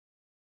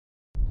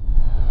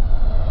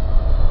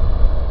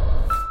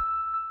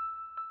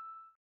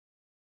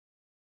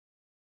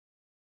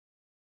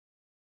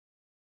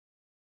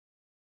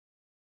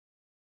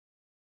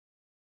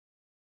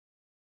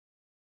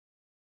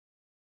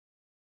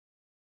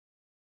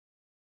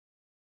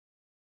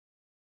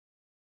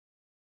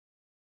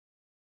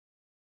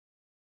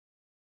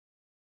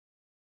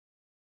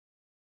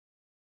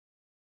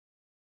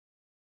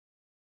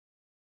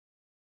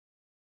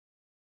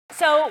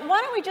So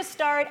why don't we just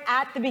start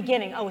at the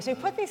beginning? Oh, so we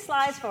put these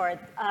slides for it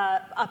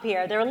up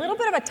here. They're a little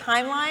bit of a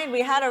timeline.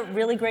 We had a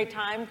really great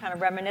time kind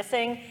of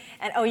reminiscing.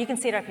 And you can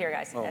see it up here,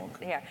 guys. Oh,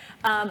 okay. Here.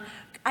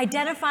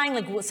 Identifying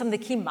like some of the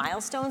key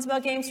milestones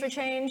about Games for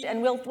Change,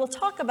 and we'll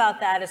talk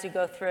about that as we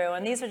go through.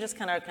 And these are just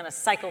kind of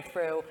cycle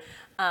through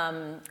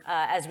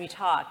as we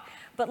talk.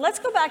 But let's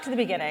go back to the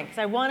beginning, because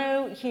I want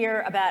to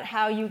hear about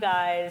how you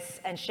guys,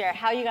 and share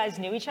how you guys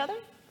knew each other.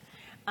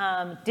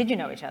 Did you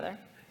know each other?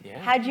 Yeah.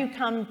 How'd you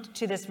come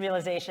to this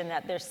realization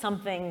that there's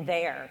something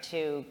there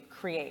to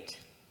create?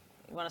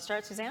 You want to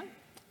start, Suzanne?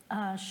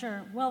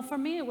 Sure. Well, for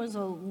me, it was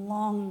a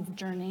long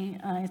journey.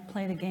 I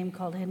played a game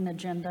called Hidden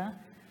Agenda,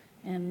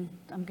 and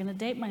I'm going to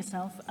date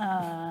myself,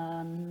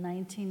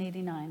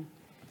 1989.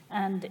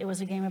 And it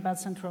was a game about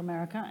Central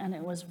America, and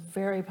it was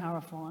very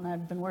powerful. And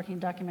I'd been working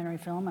documentary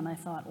film, and I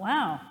thought,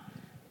 wow,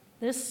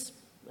 this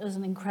is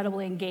an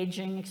incredibly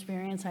engaging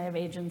experience. I have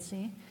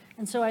agency.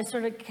 And so I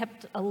sort of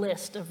kept a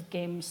list of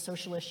games,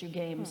 social issue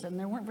games, and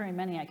there weren't very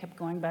many. I kept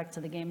going back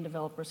to the Game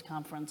Developers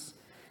Conference,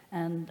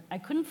 and I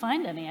couldn't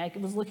find any. I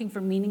was looking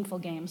for meaningful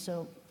games,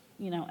 so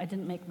I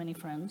didn't make many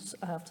friends,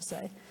 I have to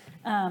say.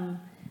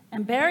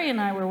 And Barry and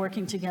I were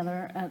working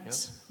together at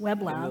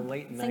WebLab, in the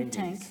late think 90s.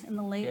 tank, in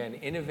the late. Yeah, an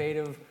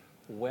innovative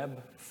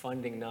web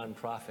funding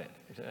nonprofit,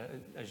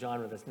 a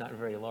genre that's not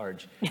very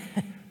large.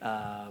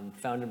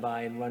 Founded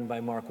by and run by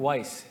Mark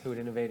Weiss, who had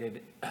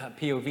innovated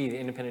POV, the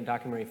Independent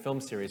Documentary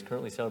Film Series,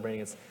 currently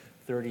celebrating its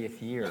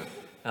 30th year.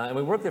 And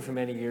we worked there for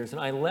many years,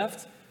 and I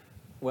left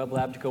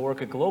WebLab to go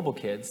work at Global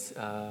Kids,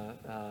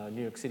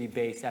 New York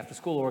City-based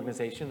after-school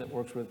organization that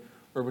works with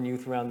urban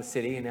youth around the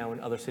city and now in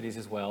other cities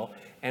as well.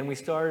 And we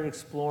started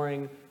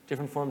exploring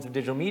different forms of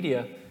digital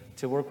media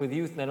to work with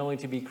youth, not only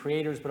to be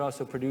creators, but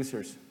also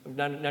producers,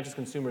 not just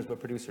consumers,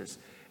 but producers.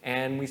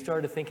 And we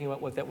started thinking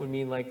about what that would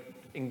mean like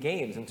in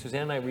games. And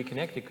Suzanne and I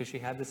reconnected because she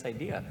had this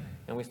idea,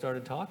 and we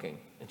started talking.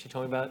 And she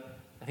told me about,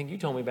 I think you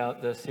told me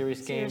about the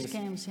Serious Games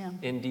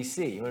in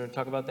DC. You want to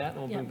talk about that, and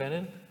we'll bring Ben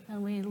in?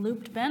 And we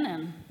looped Ben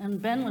in,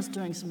 and Ben was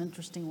doing some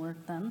interesting work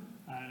then.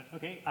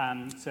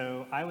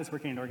 So I was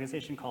working in an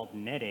organization called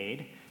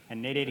NetAid,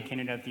 and NetAid came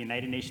out of the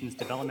United Nations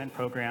Development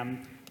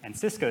Program and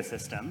Cisco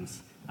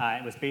Systems.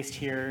 It was based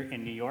here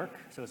in New York,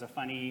 so it was a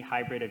funny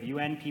hybrid of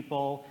UN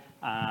people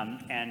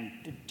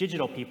and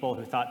digital people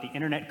who thought the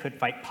internet could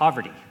fight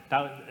poverty.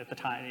 That was, at the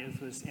time,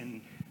 it was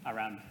in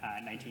around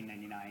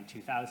 1999,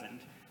 2000.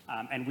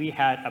 And we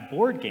had a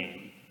board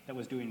game that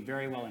was doing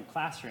very well in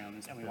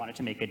classrooms, and we wanted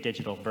to make a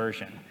digital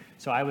version.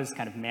 So I was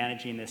kind of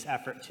managing this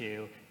effort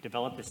to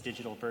develop this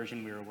digital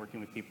version. We were working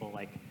with people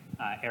like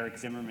Eric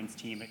Zimmerman's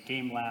team at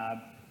Game Lab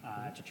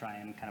to try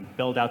and kind of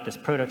build out this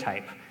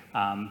prototype,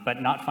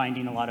 but not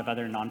finding a lot of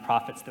other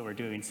nonprofits that were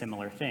doing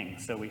similar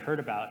things. So we heard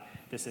about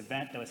this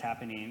event that was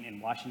happening in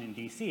Washington,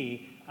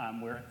 D.C.,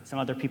 where some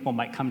other people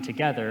might come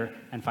together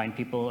and find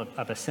people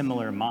of a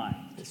similar mind.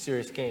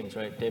 Serious Games,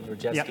 right? Dave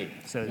Rajewski. Yep.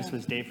 So this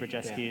was Dave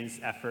Rajewski's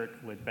effort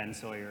with Ben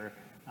Sawyer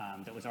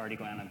that was already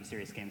going on the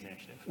Serious Games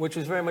Initiative. Which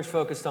was very much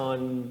focused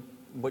on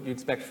what you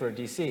expect for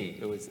DC.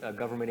 It was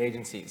government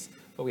agencies.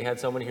 But we had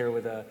someone here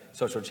with a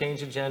social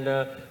change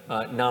agenda,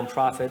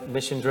 nonprofit,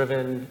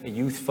 mission-driven,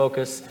 youth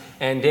focus,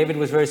 and David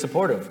was very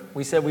supportive.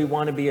 We said we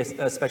want to be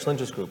a special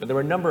interest group, and there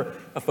were a number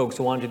of folks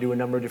who wanted to do a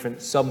number of different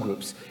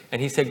subgroups.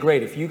 And he said,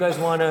 great, if you guys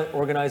want to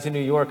organize in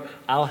New York,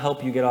 I'll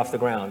help you get off the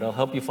ground. I'll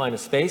help you find a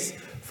space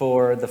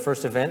for the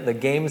first event, the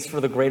Games for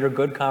the Greater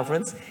Good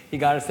Conference. He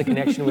got us the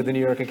connection with the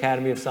New York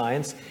Academy of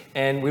Science,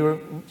 and we were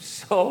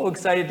so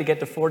excited to get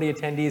to 40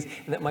 attendees,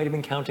 and that might have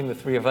been counting the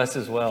three of us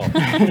as well.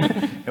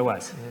 It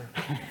was. Yeah.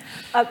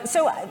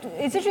 So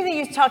it's interesting that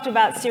you talked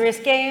about Serious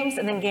Games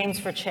and then Games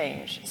for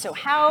Change. So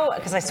how,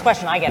 because that's a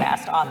question I get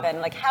asked often,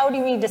 like how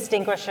do we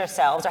distinguish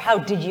ourselves, or how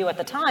did you at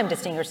the time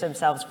distinguish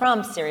themselves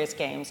from Serious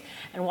Games,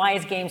 and why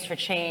is Games for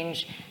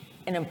Change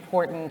an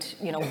important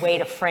way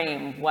to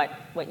frame what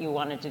you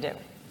wanted to do?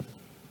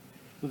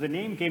 Well, the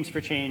name Games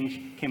for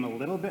Change came a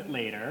little bit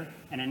later,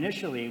 and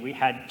initially we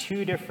had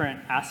two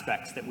different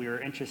aspects that we were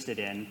interested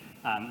in,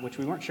 which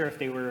we weren't sure if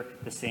they were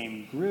the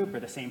same group or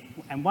the same,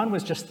 and one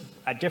was just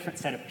a different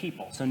set of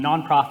people. So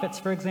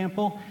nonprofits, for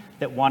example,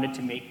 that wanted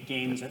to make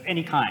games of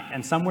any kind,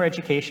 and some were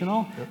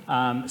educational,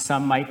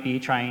 some might be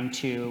trying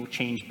to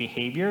change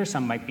behavior,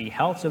 some might be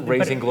health. So,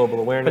 raising global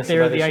awareness.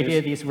 But the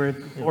idea, these were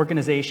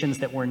organizations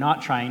that were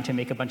not trying to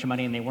make a bunch of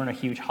money, and they weren't a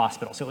huge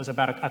hospital. So it was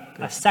about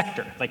a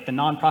sector, like the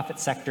nonprofit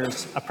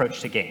sector's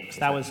approach to games.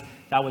 That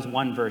was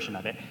one version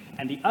of it.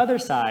 And the other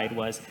side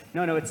was,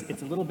 no, it's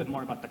a little bit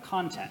more about the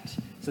content.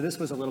 So this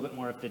was a little bit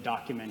more of the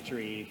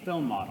documentary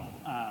film model.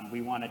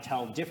 We want to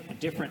tell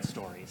different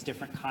stories,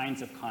 different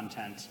kinds of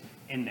content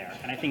in there.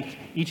 And I think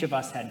each of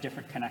us had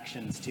different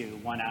connections to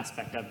one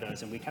aspect of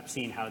those, and we kept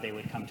seeing how they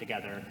would come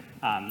together.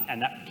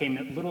 And that came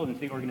a little into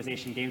the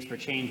organization. Games for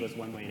Change was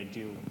one way to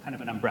do kind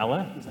of an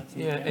umbrella. Does that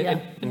seem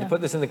and to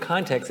put this in the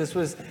context, this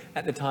was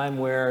at the time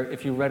where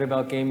if you read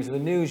about games in the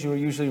news, you were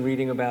usually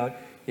reading about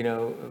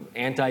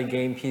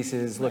anti-game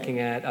pieces, looking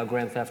at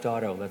Grand Theft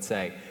Auto, let's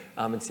say,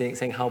 and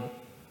saying how,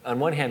 on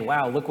one hand,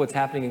 wow, look what's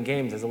happening in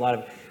games. There's a lot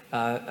of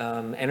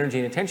energy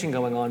and attention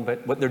going on,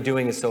 but what they're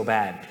doing is so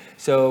bad.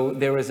 So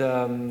there was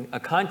a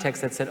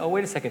context that said, oh,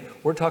 wait a second,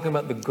 we're talking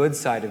about the good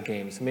side of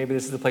games. So maybe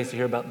this is the place to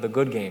hear about the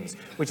good games,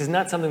 which is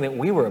not something that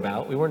we were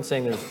about. We weren't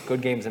saying there's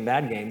good games and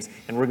bad games,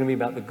 and we're going to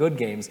be about the good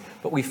games,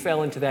 but we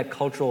fell into that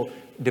cultural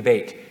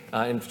debate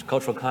in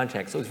cultural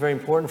context. So it's very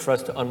important for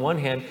us to, on one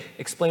hand,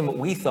 explain what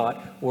we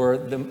thought were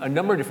a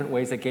number of different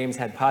ways that games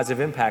had positive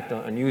impact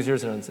on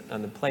users and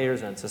on the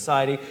players and on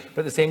society,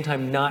 but at the same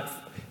time not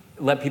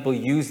let people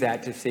use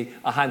that to say,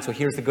 aha, and so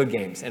here's the good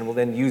games, and we'll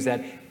then use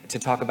that to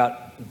talk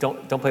about,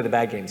 don't play the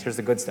bad games, here's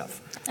the good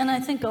stuff. And I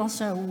think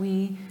also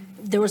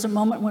there was a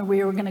moment where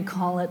we were going to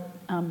call it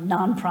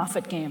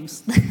nonprofit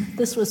games.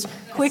 This was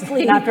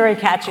quickly not very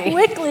catchy.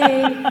 Quickly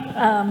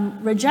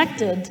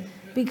rejected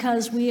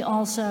because we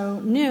also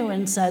knew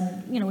and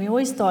said, we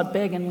always thought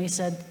big, and we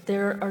said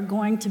there are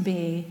going to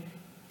be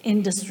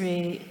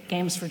industry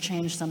games for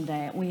change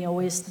someday. We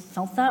always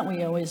felt that,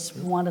 we always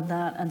wanted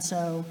that, and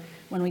so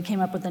when we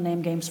came up with the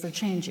name Games for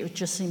Change, it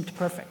just seemed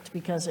perfect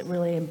because it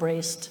really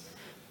embraced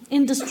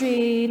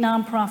industry,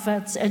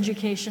 nonprofits,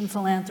 education,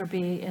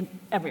 philanthropy, and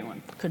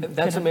everyone could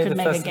make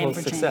a game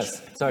for success.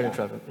 change. Sorry to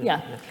interrupt.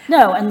 Yeah.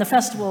 No, and the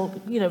festival,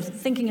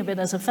 thinking of it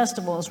as a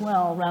festival as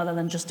well, rather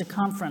than just a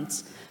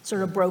conference,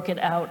 sort of broke it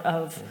out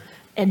of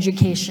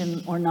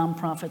education or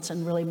nonprofits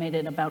and really made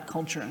it about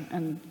culture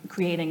and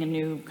creating a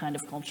new kind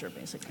of culture,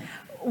 basically.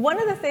 One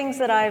of the things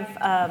that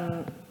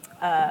I've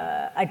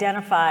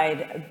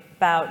identified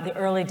about the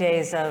early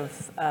days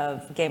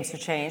of Games for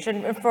Change,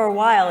 and for a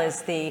while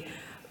is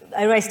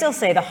I still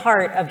say the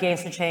heart of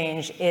Games for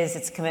Change is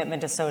its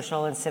commitment to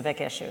social and civic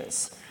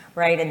issues,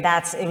 right? And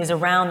it was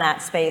around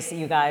that space that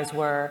you guys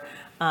were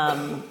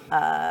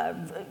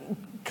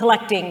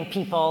collecting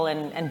people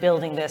and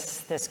building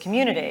this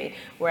community,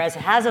 whereas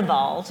it has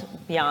evolved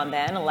beyond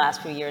then, in the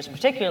last few years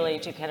particularly,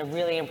 to kind of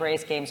really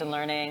embrace games and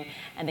learning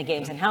and the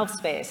games and health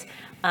space.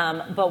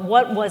 But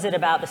what was it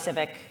about the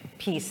civic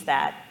piece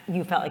that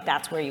you felt like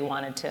that's where you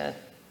wanted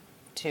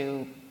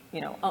to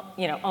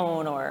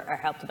own or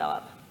help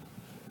develop?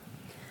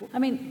 I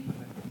mean,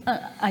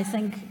 I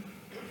think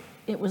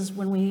it was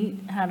when we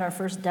had our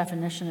first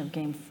definition of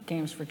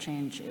games for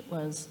change. It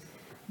was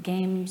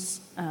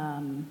games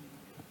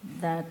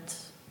that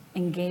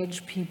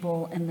engage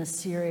people in the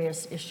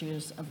serious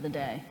issues of the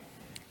day.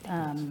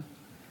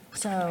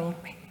 So,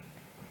 wait.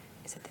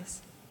 Is it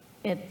this?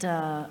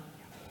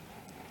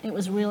 It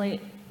was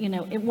really,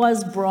 it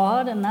was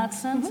broad in that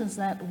sense, is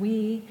that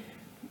we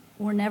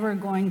were never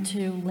going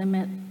to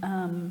limit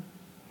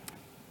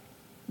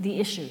the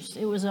issues.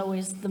 It was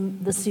always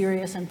the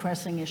serious and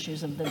pressing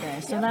issues of the day.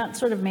 So that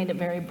sort of made it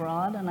very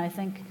broad, and I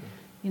think,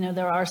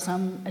 there are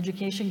some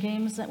education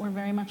games that were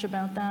very much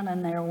about that,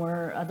 and there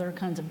were other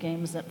kinds of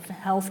games,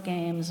 health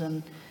games,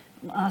 and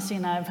Asi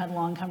and I have had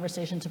long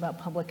conversations about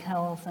public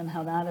health and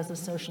how that is a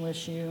social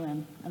issue,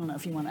 and I don't know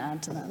if you want to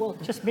add to that. Well,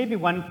 just maybe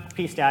one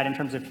piece to add in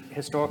terms of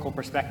historical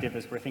perspective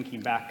as we're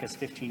thinking back, because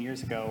 15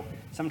 years ago,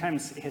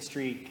 sometimes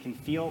history can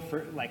feel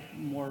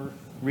more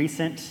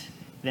recent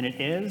than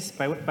it is,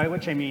 by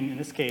which I mean, in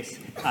this case,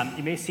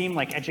 it may seem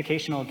like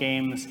educational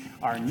games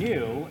are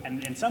new,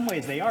 and in some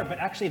ways they are, but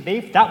actually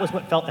that was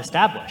what felt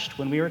established.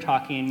 When we were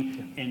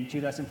talking in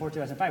 2004,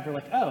 2005, we're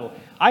like, oh,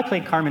 I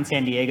played Carmen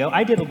Sandiego,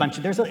 I did a bunch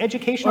of, there's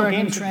educational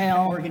games.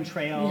 Oregon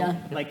Trail,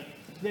 yeah.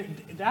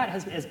 That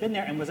has been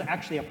there and was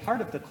actually a part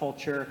of the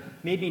culture,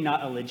 maybe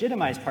not a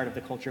legitimized part of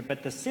the culture,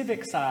 but the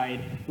civic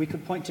side, we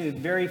could point to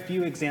very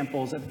few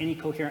examples of any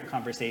coherent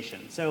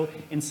conversation. So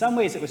in some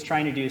ways it was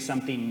trying to do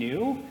something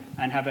new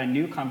and have a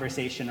new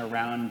conversation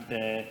around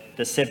the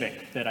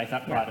civic that I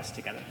thought brought us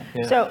together.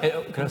 Yeah. So,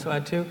 can I also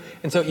add too?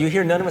 And so you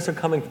hear none of us are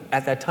coming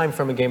at that time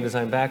from a game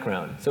design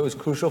background. So it was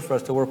crucial for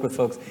us to work with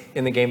folks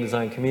in the game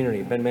design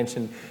community. Ben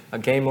mentioned a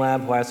game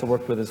lab, who I also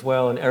worked with as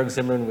well, and Eric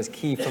Zimmerman was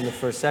key from the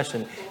first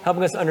session,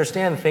 helping us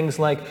understand things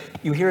like,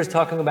 you hear us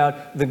talking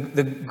about, the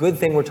good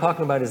thing we're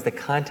talking about is the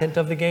content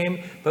of the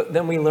game, but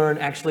then we learn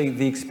actually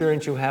the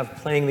experience you have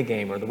playing the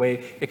game, or the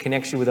way it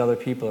connects you with other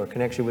people or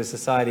connects you with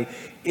society,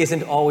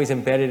 isn't always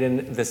embedded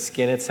in the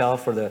skin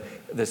itself or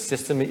the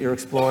system that you're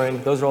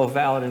exploring. Those are all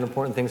valid and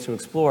important things to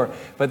explore,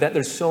 but that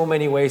there's so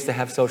many ways to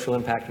have social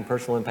impact and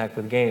personal impact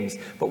with games.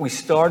 But we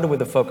started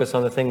with a focus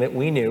on the thing that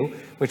we knew,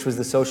 which was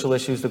the social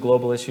issues, the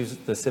global issues,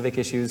 the civic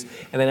issues,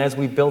 and then as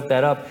we built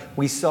that up,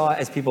 we saw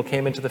as people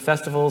came into the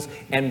festivals,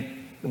 and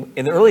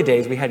in the early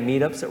days, we had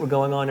meetups that were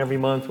going on every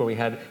month where we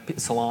had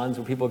salons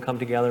where people would come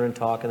together and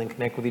talk and then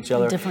connect with each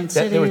other. Different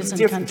There were cities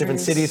and countries. different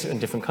cities and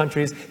different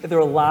countries. That there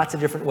are lots of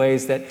different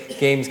ways that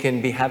games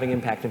can be having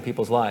impact in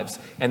people's lives.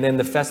 And then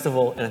the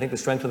festival, and I think the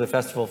strength of the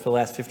festival for the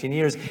last 15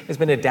 years, has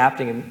been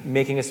adapting and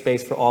making a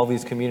space for all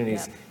these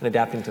communities and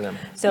adapting to them.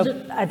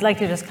 So I'd like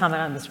to just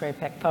comment on this great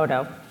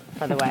photo,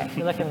 by the way.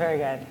 You're looking very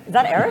good. Is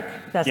that Eric?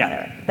 That's not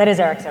Eric. That is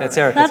Eric. That's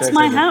Eric. That's Eric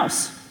my Zimmerman.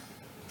 house.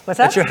 What's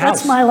that? That's your house.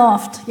 That's my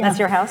loft. Yeah. That's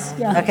your house?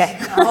 Yeah. Okay.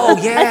 Oh,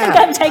 yeah. I think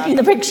I'm taking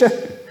the picture.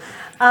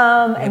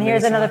 And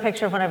here's another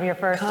picture of one of your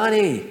first.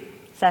 Connie.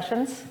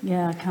 sessions?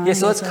 Yeah, Connie. Yeah,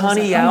 so that's says-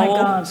 Connie oh my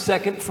Yowell, God.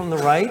 second from the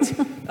right,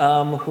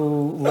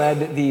 who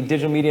led the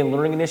Digital Media and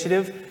Learning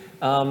Initiative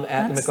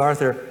at the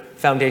MacArthur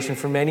Foundation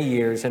for many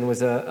years, and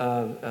was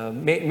a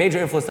major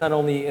influence not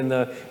only in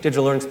the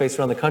digital learning space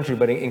around the country,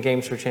 but in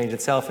Games for Change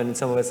itself, and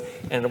some of us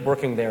ended up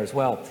working there as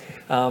well.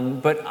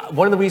 But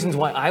one of the reasons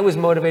why I was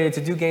motivated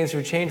to do Games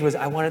for Change was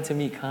I wanted to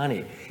meet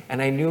Connie,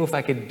 and I knew if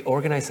I could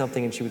organize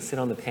something and she would sit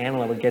on the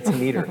panel, I would get to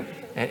meet her,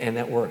 and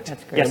that worked.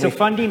 That's great. Yeah, so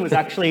funding was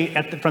actually,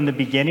 from the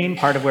beginning,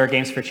 part of where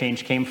Games for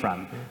Change came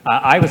from.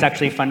 I was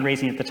actually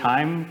fundraising at the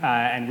time,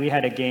 and we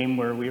had a game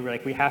where we were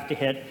like, we have to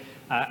hit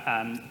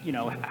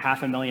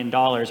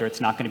 $500,000 or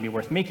it's not going to be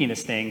worth making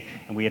this thing.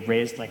 And we had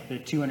raised like the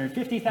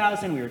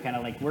 250,000. We were kind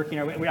of like working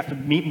our way. We have to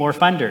meet more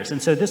funders.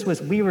 And so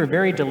we were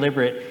very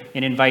deliberate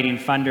in inviting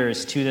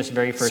funders to this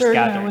very first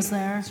gathering. Serna was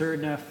there.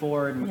 Serna,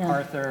 Ford,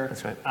 MacArthur.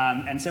 That's right.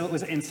 And so it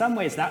was in some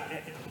ways that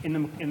in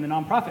the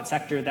nonprofit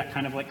sector, that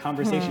kind of like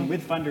conversation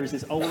with funders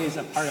is always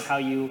a part of how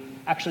you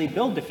actually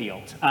build the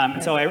field.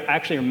 And so I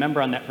actually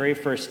remember on that very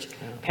first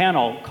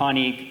panel,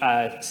 Connie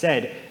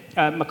said,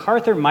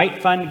 MacArthur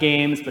might fund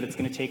games, but it's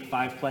going to take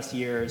 5+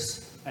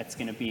 years. It's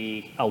going to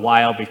be a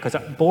while because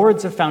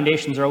boards of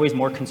foundations are always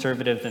more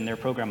conservative than their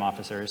program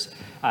officers.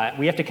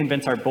 We have to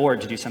convince our board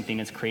to do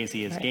something as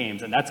crazy as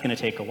games, and that's going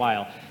to take a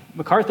while.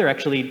 MacArthur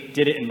actually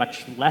did it in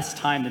much less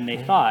time than they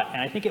thought,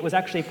 and I think it was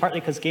actually partly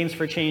because Games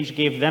for Change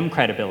gave them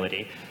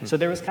credibility. So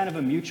there was kind of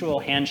a mutual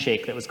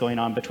handshake that was going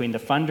on between the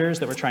funders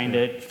that were trying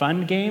to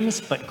fund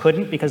games but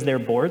couldn't because their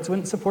boards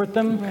wouldn't support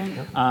them,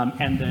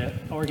 and the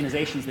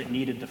organizations that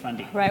needed the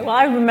funding. Right. Well,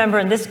 I remember,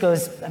 and this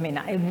goes,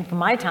 from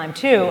my time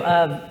too,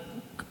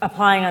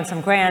 applying on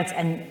some grants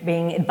and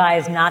being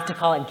advised not to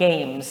call it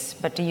games,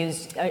 but to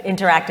use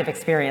interactive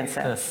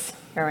experiences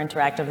or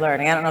interactive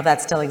learning. I don't know if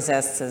that still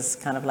exists as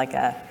kind of like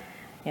a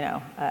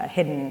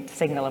hidden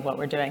signal of what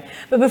we're doing.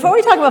 But before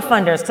we talk about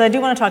funders, because I do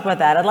want to talk about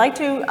that, I'd like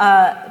to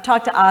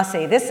talk to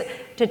Asi. This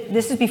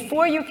is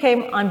before you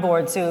came on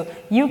board. So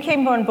you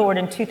came on board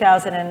in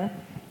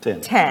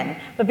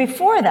 2010. But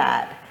before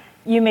that,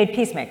 you made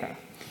Peacemaker.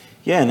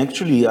 Yeah, and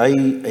actually,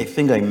 I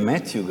think I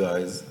met you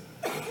guys.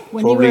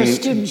 When you were a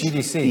student.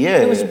 GDC. Yeah,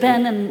 It was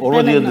Ben and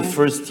already Ben at and the I.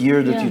 first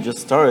year that Yeah. you just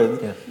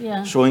started,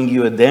 Yeah. showing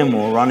you a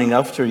demo, running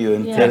after you,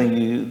 and Yeah. telling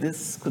you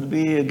this could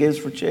be a Games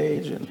for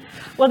Change. And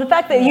Well, the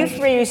fact that you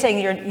three are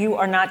saying you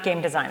are not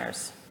game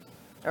designers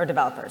or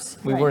developers.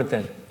 We weren't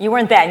then. You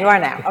weren't then, you are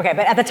now. Okay,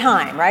 but at the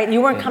time, right?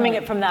 You weren't coming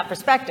at it from that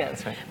perspective.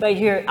 That's right. But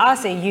you're,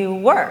 Asi, you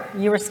were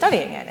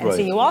studying it. And so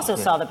Right. you also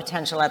saw the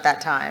potential at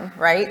that time,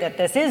 right? That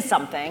this is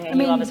something,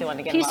 and you obviously wanted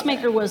to get involved in it.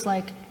 Peacemaker was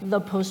like the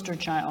poster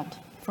child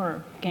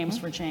for Games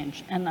for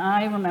Change. And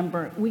I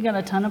remember we got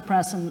a ton of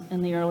press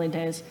in the early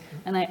days,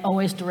 and I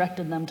always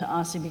directed them to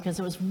Asi because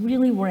it was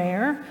really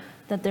rare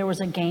that there was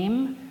a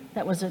game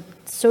that was a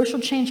social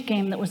change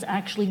game that was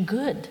actually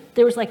good.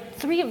 There was like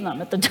 3 of them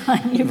at the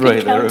time you could Right,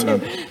 I count to.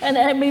 remember. And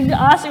I mean,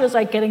 Asi was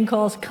like getting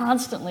calls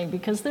constantly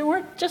because there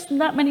weren't just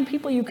that many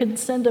people you could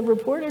send a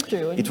reporter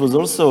to. it was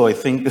also, I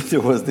think,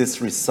 there was this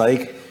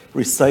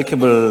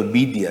recyclable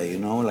media,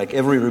 like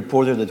every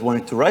reporter that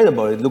wanted to write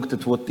about it looked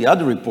at what the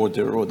other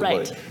reporter wrote about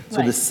Right, it. So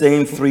right. the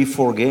same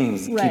 3-4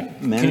 games. Right.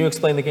 Can you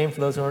explain the game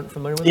for those who aren't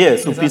familiar with it? Yeah,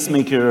 so Is that-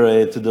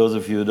 Peacemaker, to those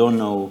of you who don't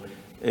know,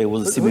 was a Who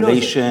knows it?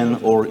 simulation,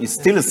 or is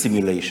still a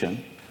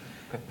simulation,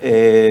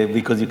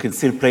 because you can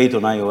still play it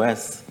on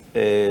iOS,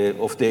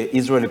 of the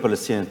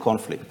Israeli-Palestinian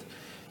conflict.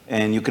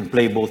 And you can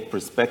play both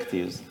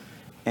perspectives.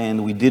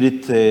 And we did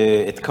it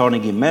at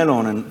Carnegie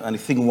Mellon, and I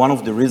think one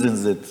of the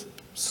reasons that,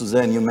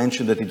 Suzanne, you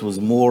mentioned that it was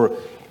more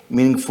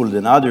meaningful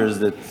than others,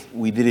 that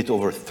we did it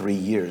over 3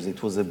 years.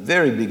 It was a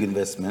very big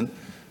investment.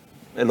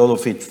 A lot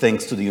of it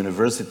thanks to the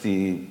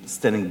university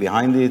standing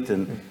behind it,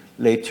 and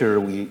later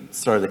we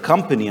started a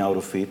company out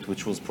of it,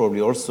 which was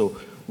probably also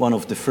one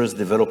of the first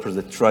developers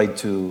that tried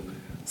to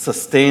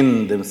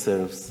sustain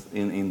themselves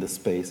in the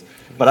space.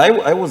 But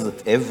I was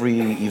at every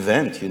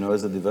event,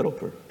 as a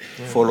developer,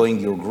 following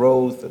your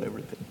growth and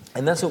everything.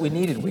 And that's what we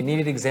needed. We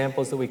needed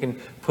examples that we can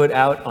put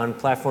out on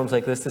platforms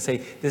like this to say,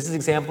 this is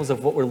examples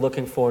of what we're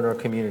looking for in our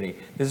community.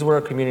 This is what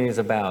our community is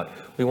about.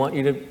 We want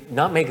you to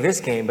not make this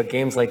game, but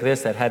games like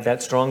this that had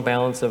that strong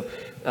balance of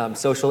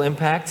social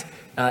impact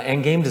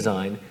and game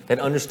design, that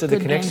understood the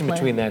Good connection gameplay.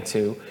 between that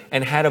two,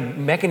 and had a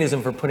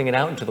mechanism for putting it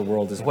out into the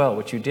world as well,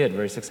 which you did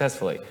very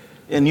successfully.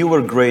 And you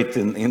were great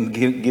in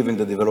giving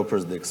the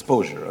developers the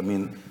exposure. I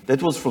mean,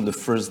 that was from the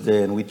first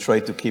day, and we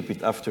tried to keep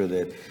it after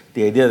that.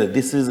 The idea that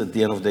this is, at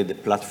the end of the day, the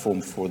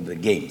platform for the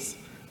games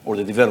or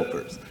the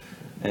developers.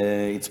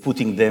 It's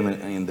putting them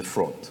in the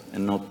front,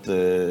 and not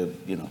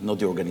not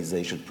the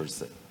organization per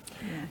se.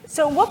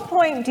 So at what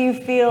point do you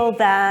feel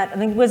that,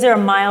 was there a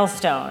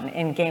milestone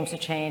in Games to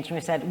Change when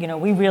we said,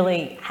 we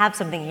really have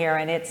something here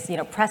and it's,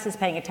 press is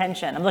paying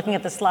attention. I'm looking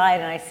at the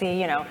slide and I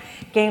see,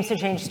 Games to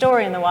Change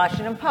story in the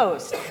Washington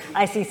Post.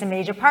 I see some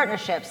major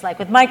partnerships like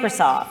with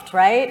Microsoft,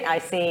 right? I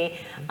see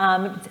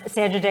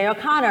Sandra Day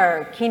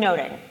O'Connor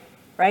keynoting,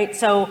 right?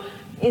 So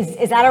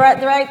is that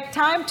the right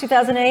time?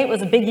 2008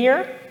 was a big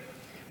year?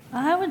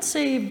 I would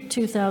say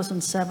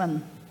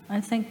 2007. I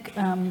think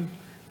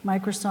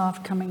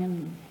Microsoft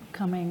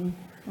coming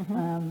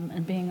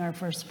and being our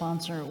first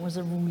sponsor was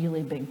a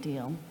really big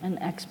deal, and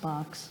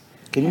Xbox.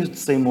 Can you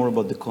say more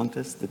about the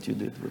contest that you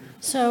did?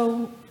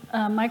 So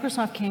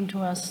Microsoft came to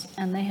us,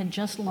 and they had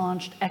just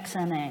launched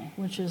XNA,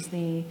 which is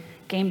the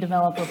game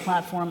developer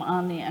platform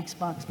on the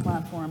Xbox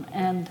platform.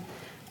 And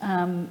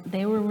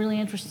they were really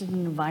interested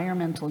in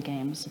environmental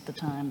games at the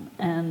time.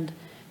 And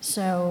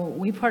so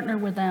we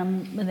partnered with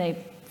them.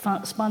 They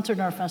sponsored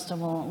our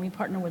festival. We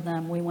partnered with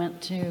them. We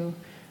went to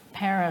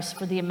Paris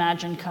for the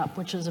Imagine Cup,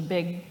 which is a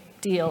big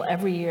deal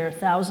every year.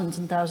 Thousands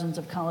and thousands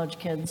of college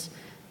kids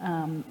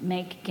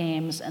make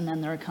games, and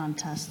then there are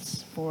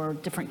contests for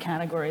different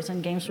categories.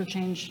 And Games for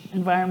Change,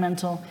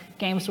 environmental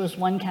games was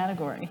one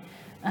category.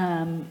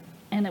 And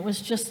it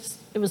was just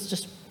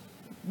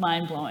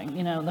mind-blowing,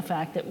 you know, the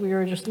fact that we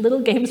were just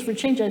little Games for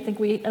Change. I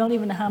don't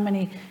even know how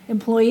many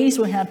employees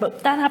we had,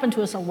 but that happened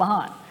to us a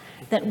lot.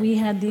 That we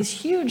had these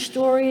huge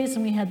stories,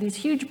 and we had these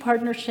huge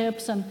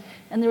partnerships, and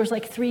there was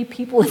like 3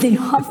 people in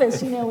the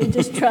office, you know, we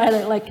just try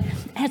to like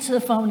answer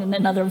the phone in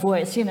another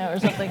voice, you know, or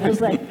something. It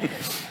was like...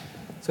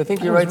 So I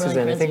think you're right, really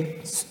Suzanne. Crazy. I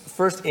think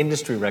first big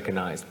industry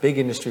recognized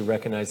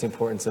the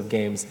importance of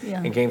games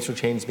and Games for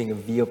Change being a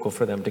vehicle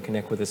for them to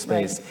connect with the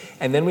space. Right.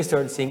 And then we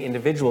started seeing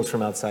individuals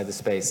from outside the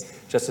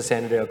space. Justice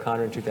Sandra Day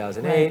O'Connor in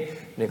 2008,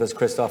 right. Nicholas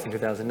Kristof in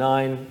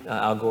 2009,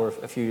 Al Gore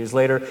a few years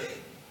later.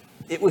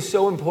 It was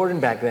so important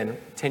back then,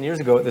 10 years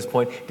ago at this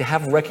point, to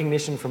have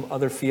recognition from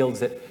other fields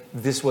that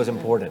this was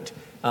important.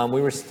 There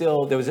was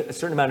a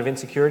certain amount of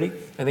insecurity,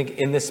 I think,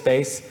 in this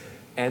space.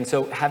 And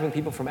so having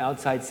people from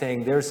outside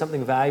saying there's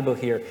something valuable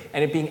here,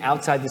 and it being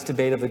outside this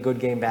debate of the good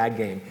game, bad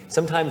game.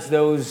 Sometimes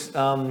those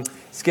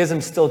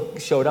schisms still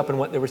showed up in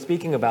what they were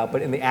speaking about,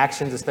 but in the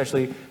actions,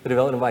 especially the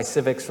development of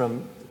iCivics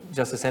from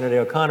Justice Sandra Day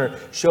O'Connor,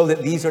 show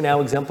that these are now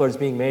exemplars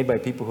being made by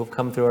people who've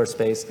come through our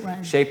space,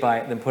 right. Shaped by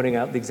it, and then putting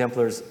out the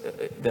exemplars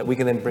that we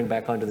can then bring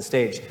back onto the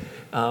stage.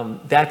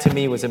 That to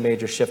me was a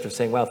major shift of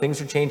saying, wow,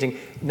 things are changing,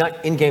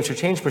 not in Games for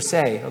Change per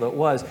se, although it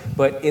was,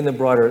 but in the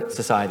broader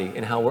society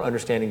and how we're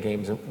understanding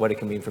games and what it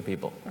can mean for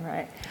people.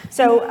 Right.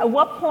 So at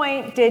what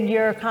point did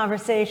your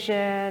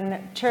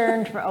conversation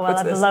turn from,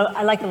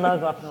 I like the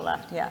logo up on the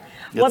left, yeah.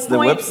 That's the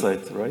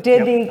website, right?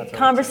 Did the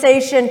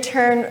conversation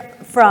turn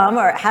from,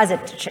 or has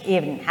it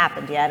even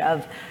happened yet,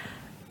 of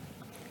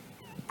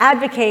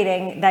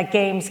advocating that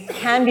games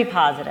can be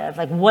positive,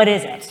 like what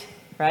is it,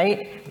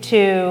 right?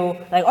 To,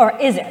 like, or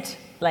is it?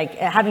 Like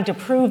having to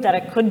prove that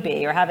it could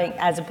be, or having,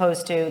 as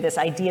opposed to this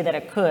idea that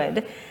it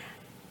could,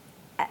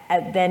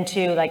 then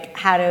to like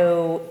how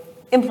to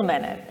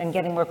implement it and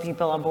getting more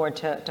people on board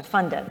to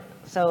fund it.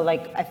 So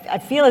like, I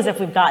feel as if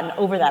we've gotten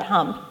over that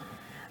hump,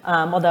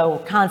 although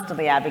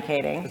constantly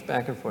advocating. It's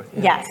back and forth.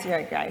 Yeah. Yes,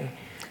 you're right.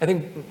 I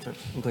think,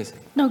 please.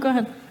 No, go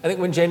ahead. I think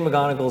when Jane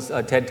McGonigal's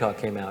TED Talk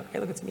came out, hey,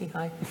 look, it's me,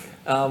 hi.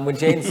 When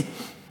Jane's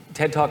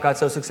TED Talk got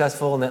so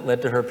successful, and that led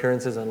to her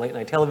appearances on late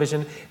night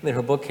television, and then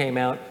her book came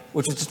out,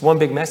 which was just one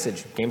big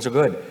message, games are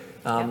good.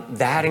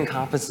 That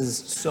encompasses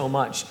so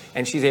much,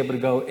 and she's able to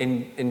go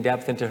in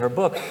depth into her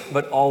book,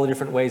 but all the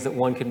different ways that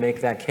one could make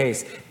that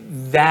case.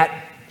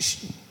 That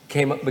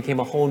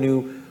became a whole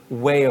new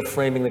way of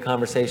framing the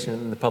conversation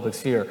in the public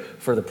sphere,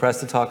 for the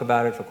press to talk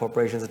about it, for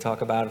corporations to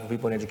talk about it, for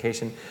people in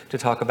education to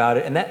talk about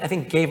it. And that, I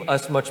think, gave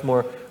us much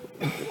more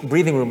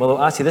breathing room. Although,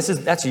 Asi,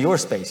 that's your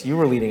space. You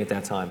were leading at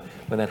that time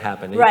when that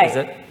happened.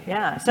 Right.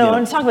 Yeah. So I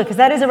want to talk about, because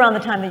that is around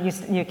the time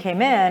that you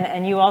came in,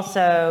 and you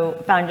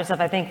also found yourself,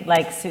 I think,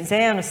 like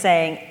Suzanne was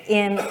saying,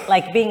 in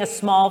like being a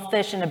small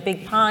fish in a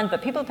big pond,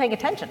 but people are paying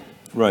attention.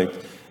 Right.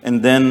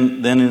 And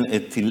then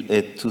at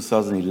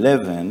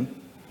 2011,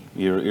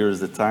 here's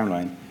the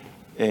timeline.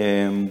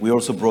 We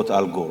also brought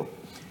Al Gore.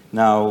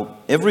 Now,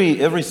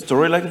 every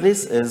story like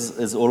this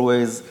is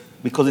always,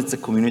 because it's a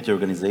community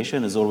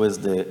organization, is always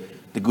the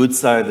good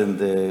side and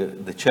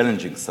the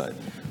challenging side.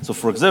 So,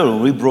 for example,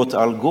 we brought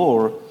Al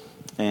Gore,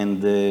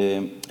 and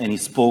he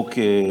spoke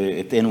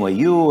at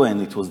NYU,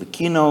 and it was the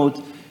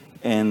keynote,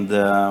 and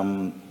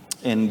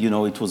you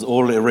know, it was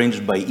all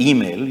arranged by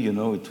email. You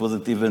know, it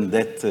wasn't even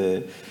that.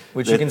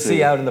 Which you can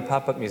see out in the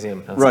pop-up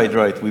museum.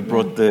 Right. We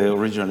brought the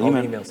original all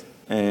email. Emails.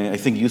 I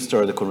think you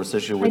started the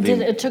conversation with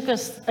him. I did. It took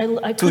us, I 2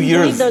 couldn't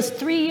years. believe those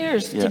 3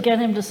 years to get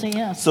him to say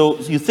yes. So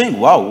you think,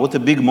 wow, what a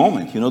big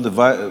moment. You know,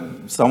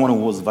 someone who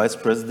was vice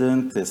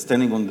president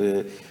standing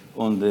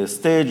on the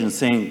stage and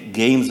saying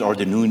games are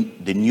the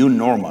new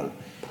normal.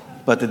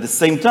 But at the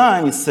same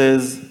time, it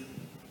says,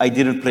 I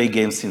didn't play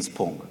games since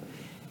Pong.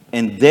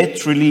 And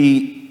that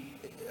really,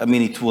 I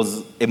mean, it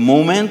was a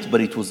moment, but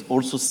it was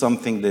also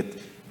something that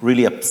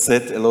really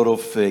upset a lot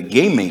of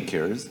game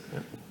makers.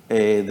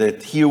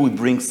 That here we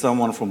bring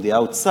someone from the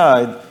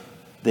outside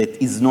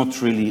that is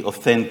not really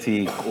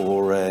authentic,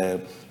 or,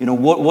 you know,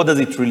 what does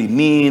it really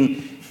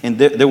mean? And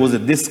there was a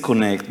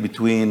disconnect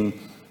between,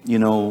 you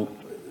know,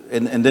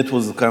 and that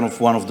was kind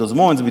of one of those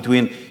moments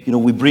between, you know,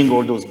 we bring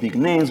all those big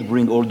names,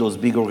 bring all those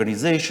big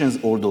organizations,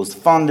 all those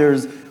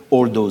funders,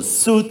 all those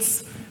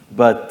suits,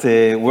 but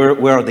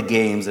where are the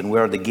games and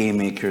where are the game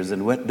makers?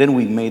 And then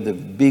we made a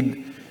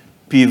big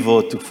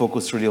pivot to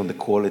focus really on the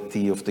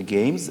quality of the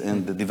games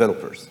and the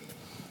developers.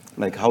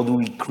 Like, how do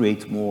we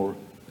create more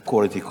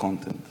quality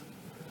content?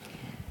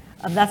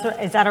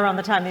 Is that around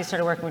the time you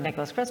started working with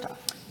Nicholas Kristof?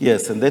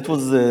 Yes, and that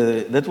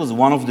was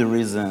one of the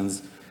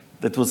reasons.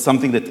 That was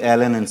something that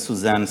Alan and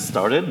Suzanne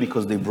started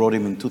because they brought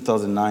him in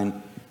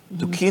 2009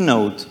 to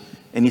keynote,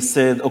 and he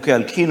said, okay,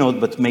 I'll keynote,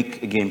 but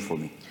make a game for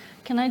me.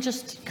 Can I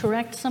just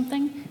correct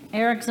something?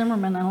 Eric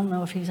Zimmerman, I don't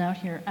know if he's out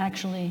here,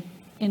 actually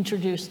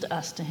introduced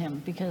us to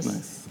him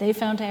because they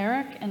found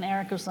Eric, and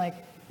Eric was like,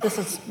 this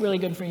is really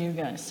good for you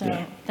guys. So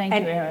thank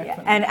you, Eric.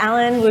 And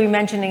Alan, we were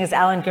mentioning, is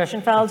Alan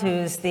Gershenfeld,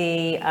 who's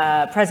the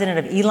president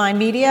of Eline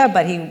Media,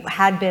 but he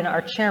had been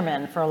our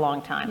chairman for a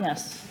long time.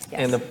 Yes.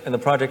 And the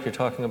project you're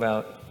talking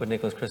about with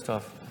Nicholas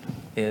Kristof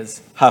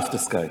is? Half the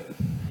Sky.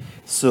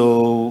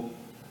 So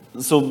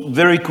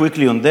very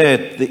quickly on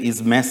that,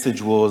 his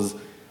message was,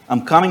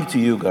 I'm coming to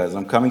you guys.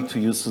 I'm coming to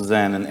you,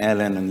 Suzanne and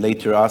Ellen, and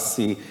later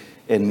Asi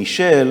and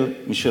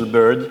Michelle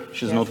Bird.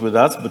 She's not with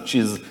us, but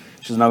she's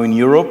now in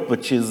Europe,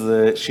 but she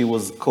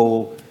was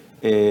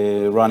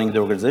running the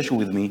organization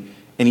with me.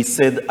 And he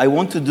said, I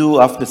want to do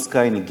Half the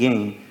Sky in a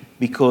game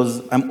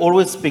because I'm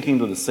always speaking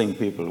to the same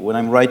people. When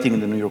I'm writing in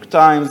the New York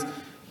Times,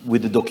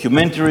 with the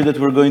documentary that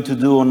we're going to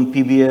do on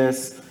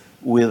PBS,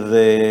 with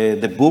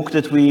the book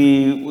that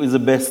is a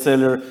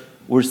bestseller,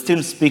 we're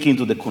still speaking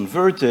to the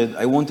converted.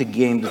 I want a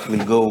game that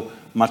will go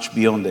much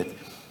beyond that.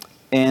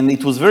 And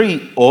it was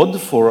very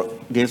odd for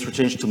Games for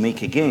Change to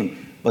make a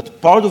game. But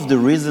part of the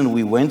reason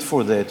we went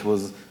for that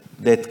was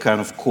that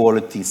kind of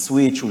quality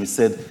switch. We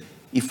said,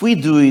 if we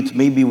do it,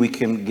 maybe we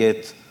can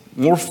get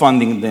more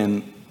funding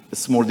than a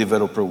small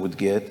developer would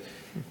get.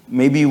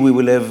 Maybe we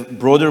will have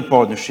broader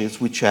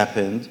partnerships, which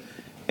happened,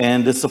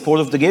 and the support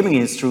of the gaming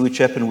industry, which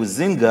happened with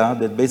Zynga,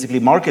 that basically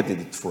marketed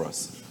it for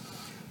us.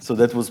 So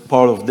that was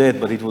part of that,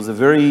 but it was a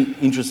very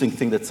interesting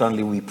thing that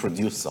suddenly we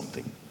produced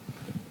something.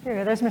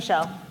 Here, there's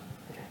Michelle.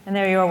 And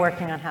there you are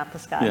working on Half the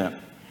Sky.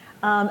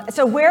 Yeah.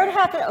 So where did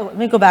let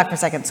me go back for a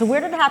second. So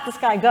where did Half the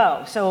Sky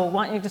go? So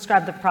why don't you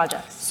describe the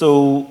project?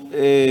 So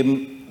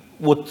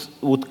what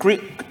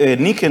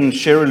Nick and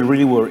Cheryl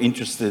really were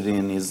interested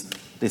in is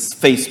this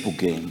Facebook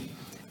game.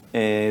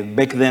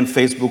 Back then,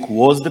 Facebook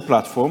was the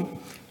platform.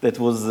 That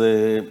was,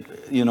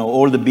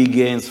 all the big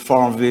games,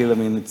 Farmville. I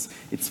mean,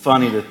 it's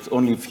funny that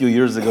only a few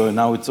years ago, and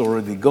now it's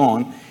already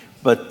gone.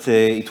 But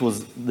it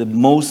was the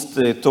most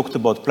talked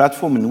about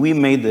platform, and we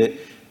made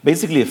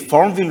basically a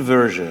Farmville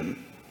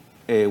version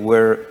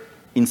where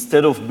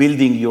instead of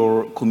building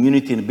your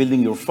community and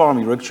building your farm,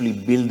 you're actually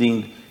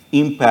building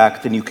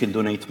impact, and you can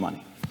donate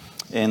money.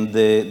 And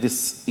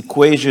this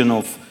equation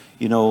of,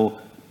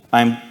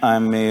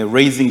 I'm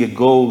raising a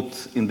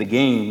goat in the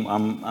game.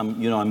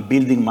 I'm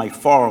building my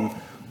farm.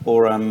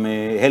 Or I'm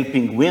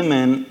helping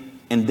women,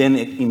 and then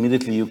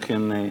immediately you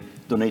can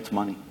donate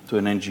money to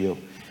an NGO.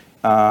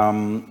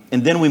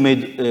 And then we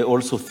made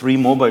also 3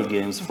 mobile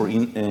games for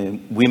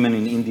women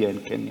in India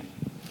and Kenya.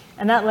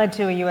 And that led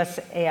to a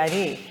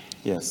USAID.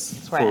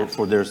 Yes, grant.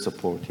 for their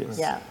support, yes.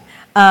 Yeah.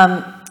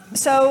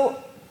 So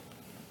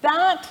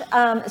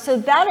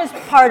that is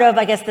part of,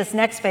 I guess, this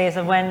next phase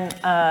of when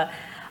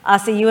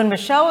Asi, you and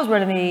Michelle was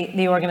running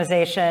the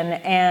organization,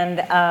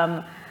 and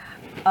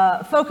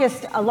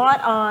focused a lot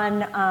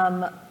on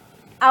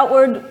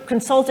outward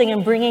consulting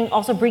and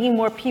bringing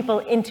more people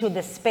into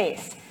this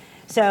space.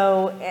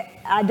 So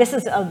this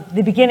is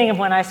the beginning of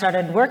when I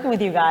started working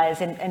with you guys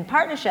in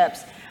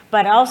partnerships,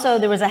 but also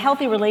there was a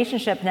healthy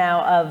relationship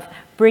now of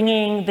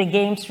bringing the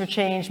Games for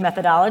Change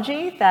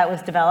methodology that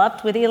was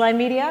developed with Eline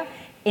Media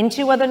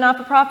into other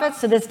not-for-profits.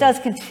 So this does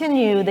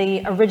continue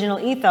the original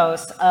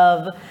ethos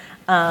of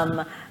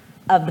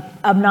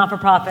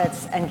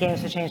non-for-profits and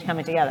Games for Change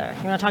coming together.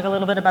 You want to talk a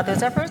little bit about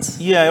those efforts?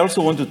 Yeah, I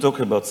also want to talk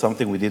about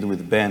something we did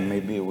with Ben.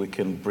 Maybe we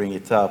can bring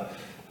it up.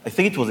 I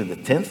think it was in the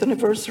 10th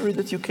anniversary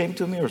that you came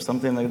to me or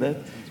something like that.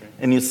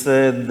 And you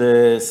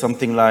said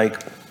something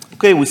like,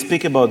 okay, we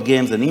speak about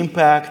games and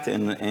impact,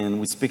 and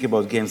we speak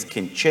about games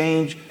can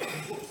change.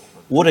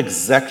 What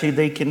exactly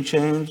they can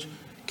change?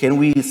 Can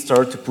we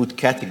start to put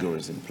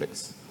categories in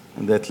place?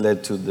 And that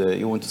led to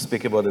you want to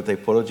speak about the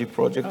typology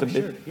project a bit?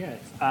 Sure, yes.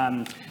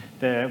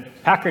 The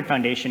Packard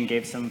Foundation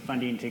gave some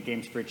funding to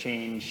Games for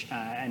Change,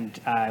 and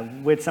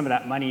with some of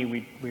that money,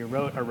 we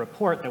wrote a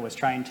report that was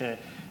trying to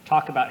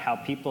talk about how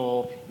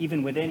people,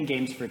 even within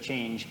Games for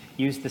Change,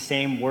 use the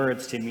same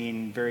words to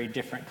mean very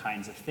different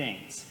kinds of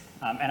things.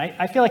 And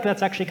I feel like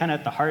that's actually kind of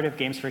at the heart of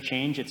Games for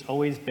Change. It's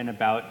always been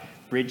about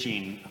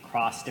bridging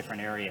across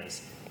different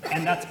areas.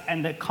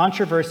 And the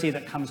controversy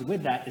that comes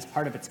with that is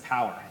part of its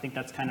power. I think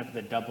that's kind of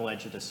the double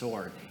edge of the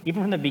sword.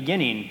 Even from the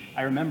beginning,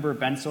 I remember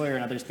Ben Sawyer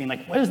and others being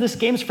like, what is this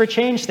Games for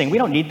Change thing? We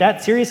don't need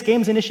that. Serious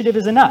Games Initiative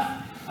is enough.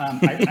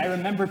 I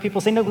remember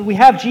people saying, no, we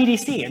have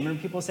GDC. I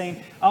remember people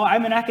saying, oh,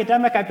 I'm an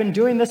academic. I've been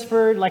doing this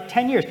for like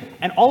 10 years.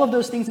 And all of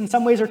those things in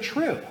some ways are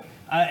true.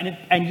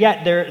 And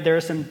yet there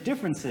are some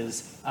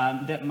differences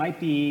that might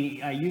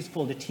be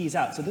useful to tease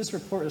out. So this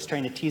report was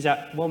trying to tease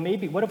out, well,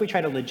 maybe what if we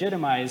try to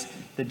legitimize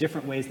the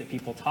different ways that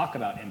people talk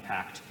about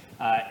impact?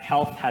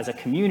 Health has a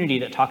community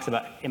that talks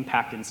about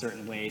impact in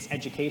certain ways.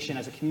 Education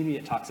has a community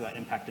that talks about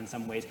impact in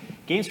some ways.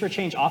 Games for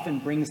Change often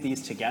brings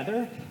these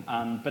together,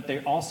 but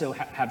they also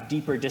have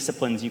deeper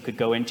disciplines you could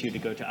go into to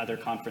go to other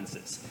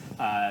conferences.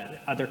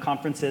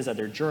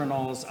 Other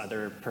journals,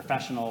 other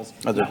professionals.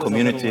 Other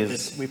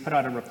communities. We put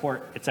out a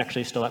report. It's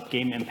actually still up,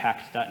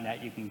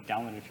 gameimpact.net. You can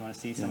download it if you want to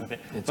see some of it.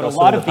 It's but a also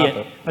lot in of the the,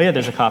 pop-up. oh yeah,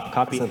 there's a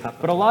copy. It's in the pop-up.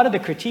 But a lot of the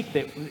critique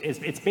that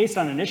it's based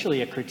on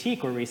initially a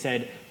critique where we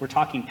said we're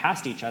talking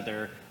past each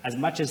other as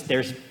much as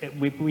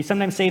we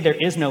sometimes say there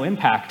is no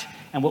impact,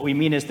 and what we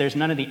mean is there's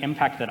none of the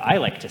impact that I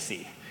like to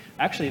see.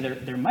 Actually,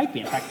 there might be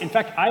impact. In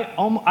fact,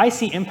 I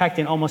see impact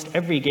in almost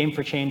every Game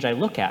for Change I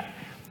look at.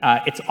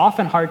 It's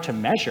often hard to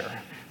measure,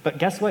 but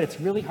guess what? It's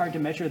really hard to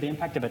measure the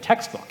impact of a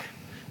textbook.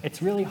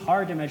 It's really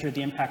hard to measure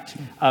the impact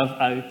of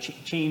a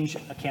change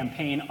a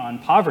campaign on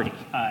poverty.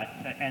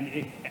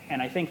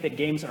 And I think that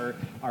games are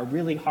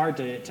really hard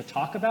to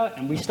talk about,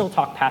 and we still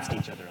talk past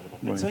each other a little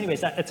bit. Right. So anyways,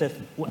 that's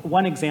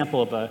one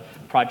example of a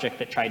project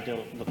that tried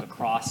to look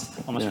across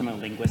almost from a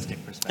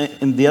linguistic perspective.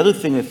 And the other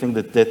thing I think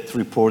that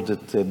report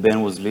that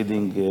Ben was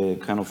leading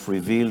kind of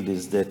revealed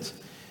is that,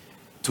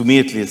 to me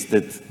at least,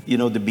 that,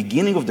 the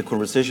beginning of the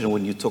conversation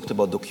when you talked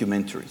about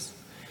documentaries,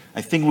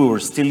 I think we were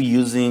still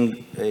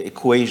using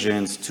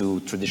equations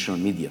to traditional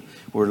media.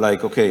 We're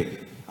like, okay,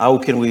 how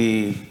can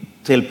we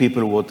tell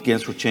people what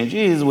Games for Change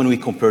is when we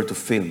compare to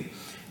film?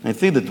 And I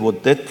think that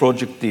what that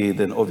project did,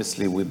 and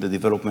obviously with the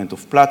development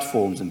of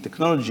platforms and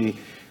technology,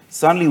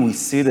 suddenly we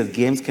see that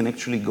games can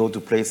actually go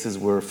to places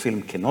where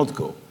film cannot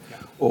go,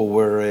 or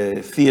where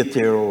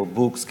theater or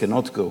books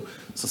cannot go.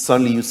 So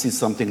suddenly you see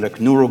something like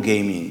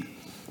neurogaming,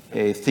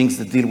 things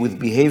that deal with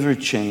behavior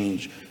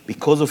change,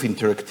 because of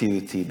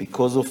interactivity,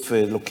 because of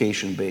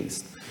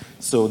location-based.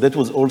 So that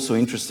was also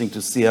interesting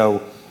to see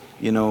how,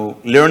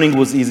 learning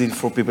was easy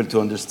for people to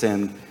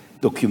understand.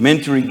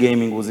 Documentary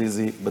gaming was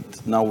easy, but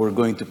now we're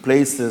going to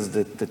places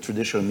that the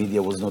traditional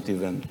media was not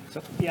even.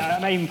 So, yeah, I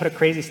might even put a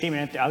crazy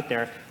statement out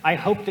there. I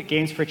hope that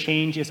Games for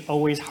Change is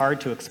always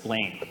hard to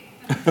explain.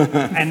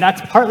 And that's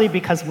partly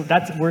because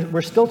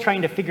we're still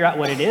trying to figure out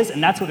what it is,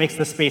 and that's what makes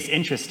the space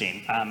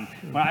interesting.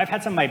 Well, I've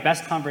had some of my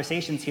best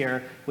conversations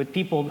here with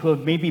people who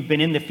have maybe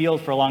been in the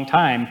field for a long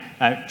time.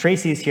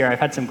 Tracy's here. I've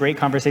had some great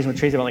conversations with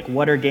Tracy about like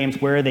what are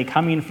games, where are they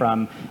coming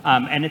from,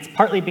 and it's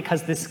partly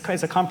because this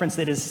is a conference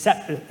that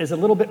is a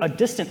little bit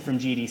distant from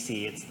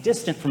GDC. It's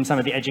distant from some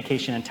of the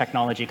education and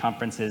technology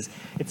conferences.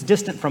 It's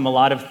distant from a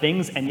lot of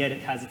things, and yet it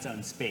has its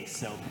own space.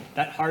 So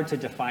that hard to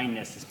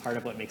defineness is part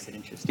of what makes it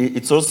interesting.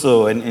 It's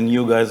also, and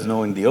you guys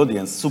know in the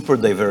audience, super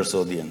diverse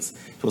audience.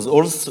 It was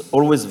also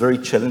always very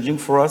challenging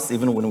for us,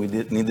 even when we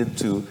needed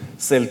to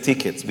sell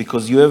tickets,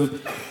 because you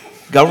have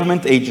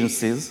government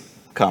agencies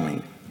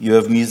coming, you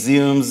have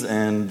museums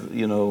and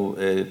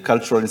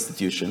cultural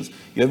institutions,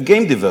 you have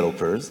game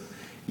developers,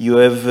 you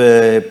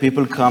have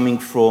people coming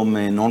from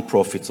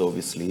non-profits,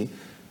 obviously,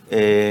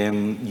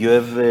 you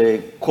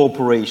have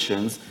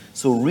corporations.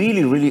 So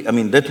really,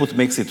 that's what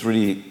makes it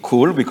really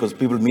cool, because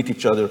people meet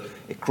each other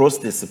across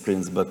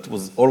disciplines, but it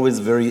was always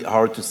very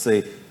hard to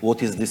say,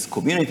 what is this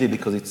community,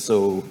 because it's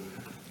so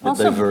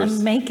diverse.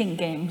 Also, making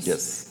games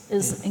Yes.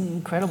 is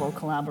incredible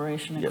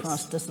collaboration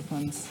across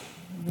disciplines.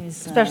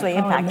 Especially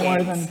impact more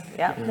games.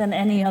 than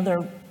any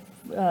other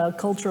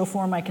cultural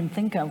form I can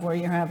think of, where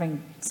you're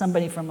having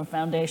somebody from a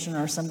foundation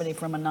or somebody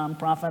from a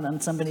nonprofit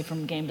and somebody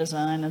from game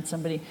design and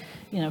somebody,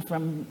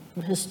 from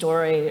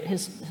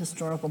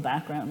historical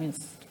background. I mean,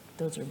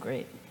 those are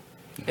great.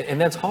 And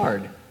that's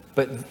hard,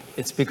 but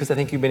it's because I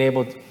think you've been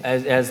able,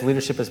 as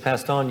leadership has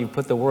passed on, you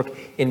put the work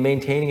in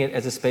maintaining it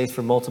as a space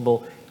for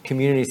multiple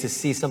communities to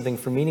see something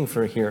for meaning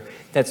for here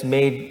that's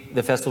made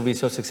the festival be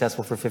so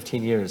successful for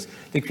 15 years.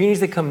 The communities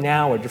that come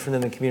now are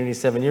different than the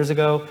communities 7 years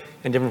ago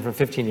and different from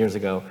 15 years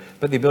ago.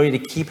 But the ability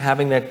to keep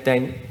having that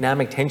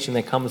dynamic tension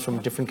that comes from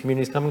different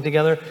communities coming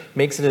together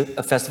makes it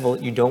a festival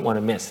that you don't want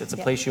to miss. It's a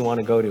place you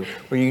want to go to,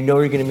 where you're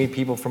going to meet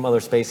people from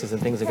other spaces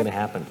and things are going to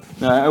happen.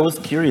 Now, I was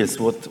curious,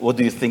 what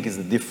do you think is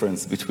the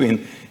difference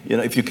between,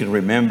 if you can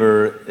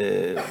remember,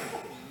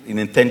 in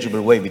an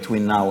intangible way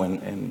between now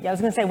and... Yeah, I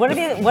was going to say, what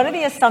are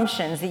the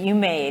assumptions that you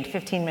made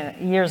 15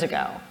 years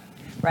ago,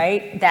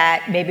 right?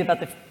 That maybe about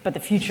the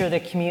future of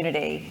the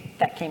community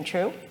that came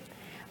true,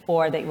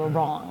 or that you were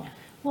wrong?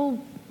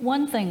 Well,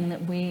 one thing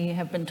that we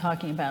have been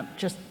talking about,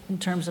 just in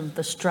terms of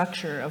the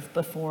structure of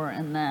before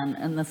and then,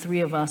 and the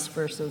three of us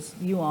versus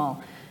you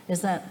all,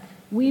 is that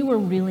we were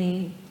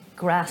really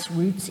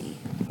grassrootsy.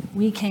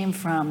 We came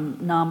from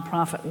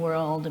nonprofit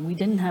world, and we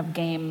didn't have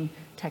game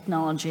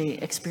technology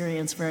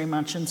experience very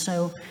much, and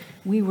so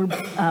we were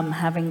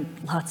having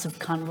lots of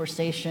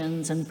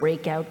conversations and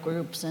breakout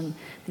groups, and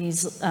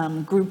these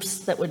groups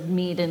that would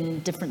meet in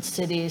different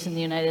cities in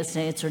the United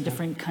States or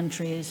different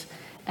countries,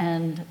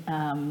 and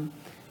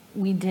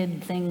we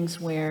did things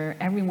where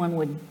everyone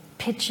would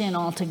pitch in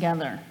all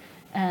together,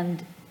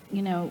 and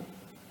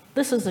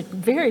this is a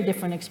very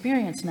different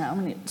experience now. I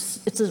mean,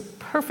 it's a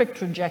perfect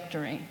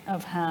trajectory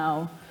of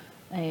how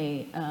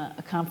a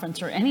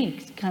conference or any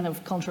kind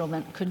of cultural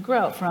event could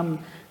grow, from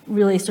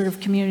really sort of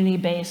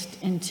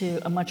community-based into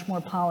a much more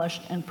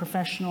polished and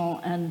professional,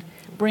 and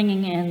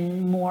bringing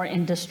in more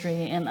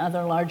industry and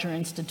other larger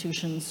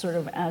institutions sort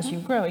of as you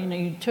grow. You know,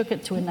 you took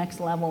it to a next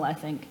level, I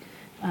think.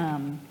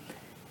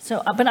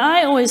 But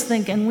I always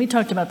think, and we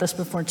talked about this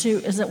before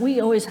too, is that we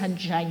always had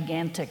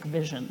gigantic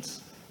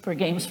visions for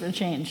Games for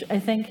Change. I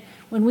think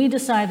when we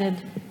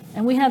decided,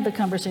 and we had the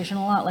conversation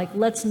a lot, like,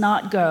 let's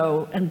not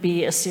go and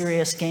be a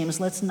serious games,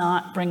 let's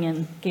not bring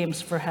in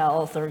games for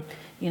health or,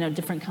 you know,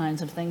 different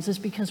kinds of things, is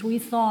because we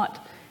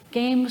thought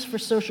games for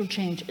social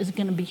change is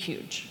going to be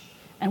huge.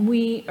 And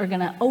we are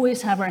going to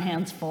always have our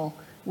hands full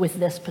with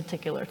this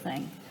particular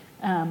thing.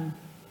 And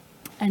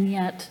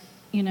yet,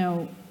 you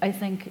know, I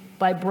think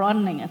by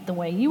broadening it the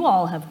way you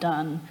all have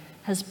done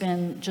has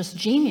been just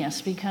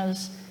genius,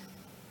 because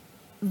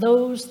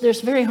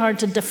there's very hard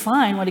to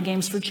define what a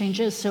Games for Change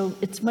is, so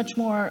it's much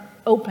more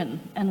open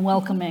and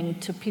welcoming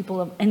to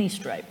people of any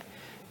stripe.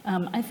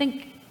 I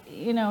think,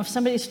 you know, if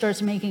somebody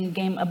starts making a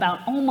game about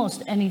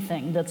almost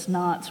anything that's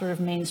not sort of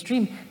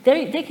mainstream,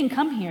 they can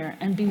come here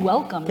and be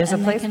welcomed. There's a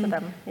and place they can, for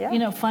them. Yeah. You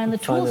know, find the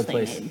tools they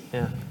place. need.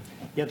 Yeah.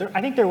 Yeah,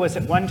 I think there was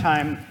at one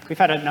time, we've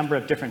had a number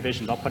of different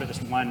visions. I'll put it as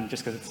one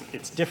just because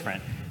it's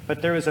different.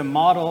 But there was a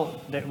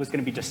model that was going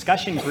to be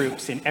discussion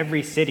groups in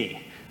every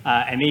city.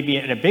 And maybe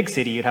in a big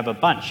city, you'd have a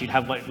bunch. You'd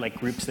have like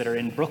groups that are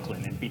in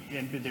Brooklyn,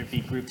 and there'd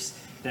be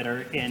groups that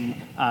are in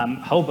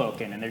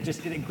Hoboken,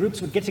 and groups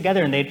would get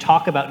together and they'd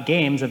talk about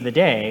games of the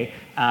day,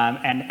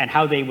 and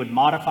how they would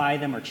modify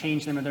them or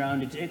change them of their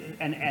own,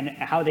 and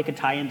how they could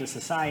tie into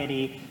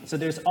society. So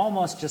there's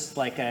almost just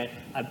like a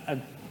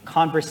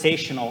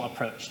conversational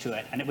approach to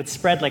it, and it would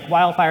spread like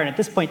wildfire, and at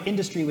this point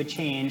industry would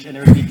change and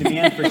there would be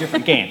demand for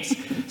different games.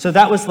 So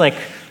that was like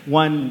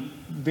one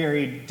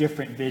very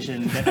different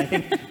vision that I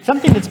think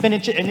something that's been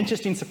an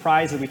interesting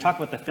surprise, as we talk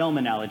about the film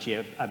analogy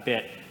a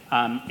bit,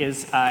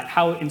 is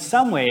how in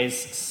some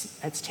ways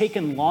it's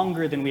taken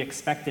longer than we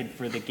expected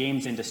for the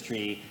games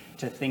industry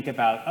to think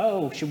about,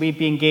 oh, should we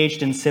be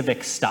engaged in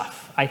civic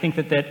stuff? I think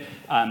that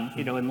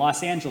you know, in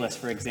Los Angeles,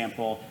 for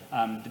example,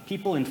 the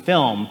people in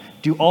film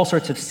do all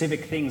sorts of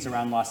civic things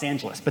around Los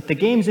Angeles, but the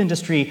games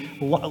industry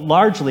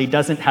largely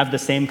doesn't have the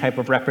same type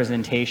of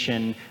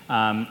representation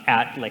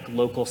at like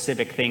local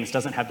civic things,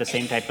 doesn't have the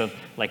same type of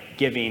like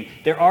giving.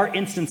 There are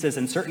instances,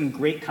 and certain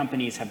great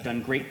companies have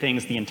done great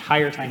things the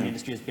entire time the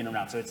industry has been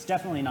around, so it's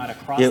definitely not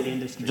across the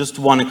industry. Just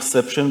one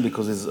exception,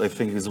 because I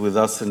think he's with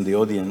us in the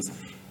audience.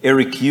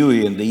 Eric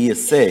Huey and the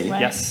ESA, Right.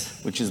 Yes.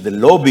 which is the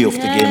lobby of the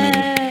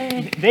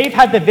gaming. They've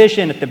had the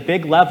vision at the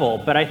big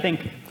level, but I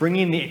think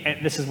bringing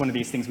this is one of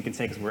these things we can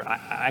say, because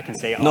I can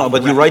say. No,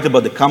 but you're right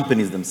about the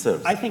companies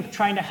themselves. I think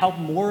trying to help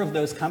more of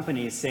those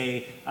companies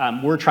say,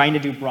 we're trying to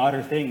do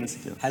broader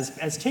things,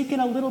 has taken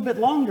a little bit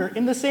longer.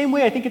 In the same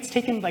way, I think it's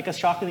taken like a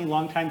shockingly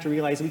long time to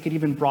realize we could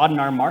even broaden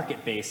our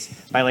market base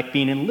by like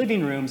being in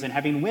living rooms and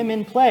having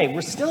women play.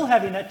 We're still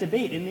having that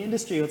debate in the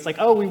industry. It's like,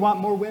 oh, we want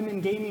more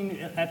women gaming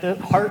at the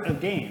heart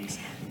of games.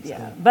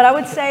 Yeah, but I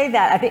would say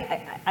that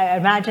I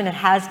imagine it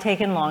has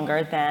taken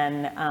longer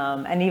than,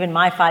 and even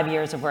my 5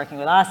 years of working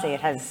with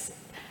OSSE,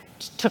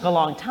 it took a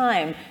long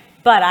time.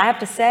 But I have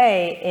to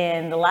say,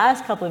 in the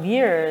last couple of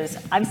years,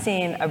 I've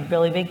seen a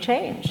really big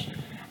change.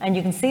 And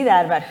you can see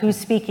that about who's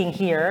speaking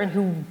here and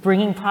who's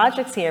bringing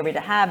projects here. We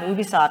have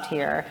Ubisoft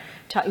here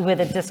with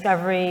a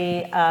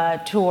discovery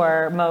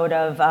tour mode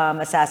of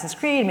Assassin's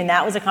Creed. I mean,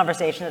 that was a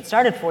conversation that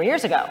started 4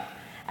 years ago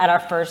at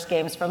our first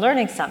Games for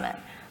Learning Summit.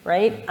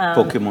 Right?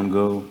 Pokemon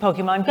Go.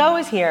 Pokemon Go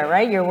is here,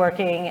 right? You're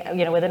working,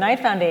 you know, with the Knight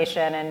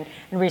Foundation and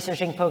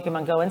researching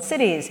Pokemon Go in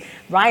cities.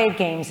 Riot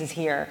Games is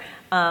here.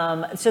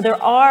 So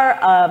there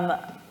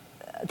are,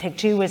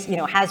 Take-Two is, you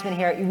know, has been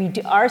here.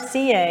 We are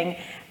seeing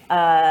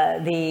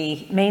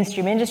the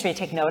mainstream industry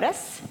take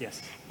notice.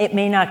 Yes. It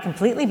may not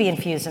completely be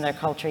infused in their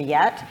culture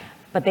yet,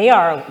 but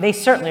they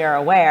certainly are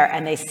aware,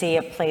 and they see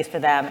a place for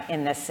them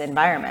in this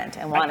environment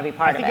and want to be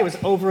part of it. I think it was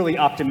overly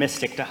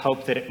optimistic to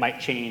hope that it might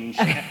change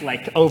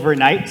like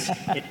overnight.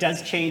 It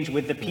does change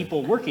with the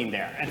people working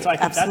there. And so I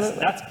think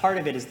that's part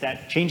of it, is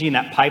that changing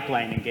that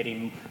pipeline and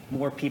getting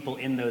more people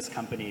in those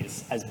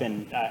companies has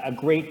been a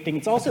great thing.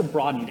 It's also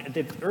broadened.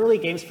 The early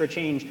Games for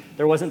Change,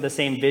 there wasn't the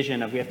same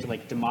vision of we have to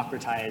like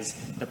democratize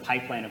the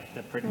pipeline of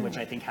which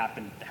I think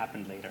happened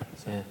later.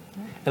 So. Yeah.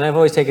 And I've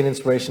always taken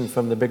inspiration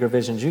from the bigger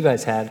visions you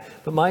guys had,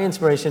 but my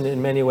inspiration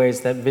in many ways,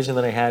 that vision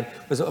that I had,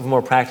 was of a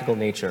more practical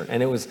nature.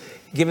 And it was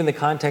given the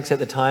context at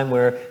the time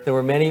where there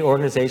were many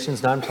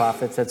organizations,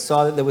 nonprofits, that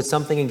saw that there was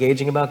something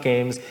engaging about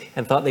games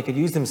and thought they could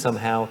use them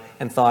somehow,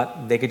 and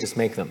thought they could just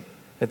make them.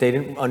 That they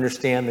didn't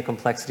understand the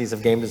complexities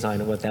of game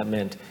design and what that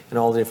meant and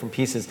all the different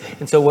pieces.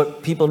 And so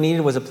what people needed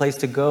was a place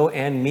to go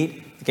and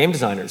meet game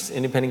designers,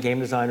 independent game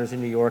designers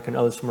in New York and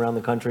others from around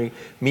the country,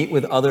 meet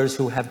with others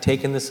who have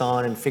taken this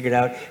on and figured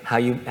out how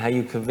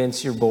you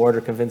convince your board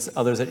or convince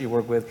others that you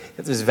work with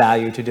that there's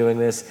value to doing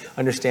this,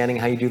 understanding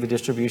how you do the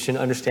distribution,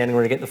 understanding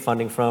where to get the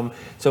funding from.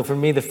 So for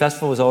me, the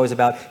festival was always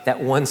about that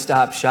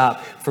one-stop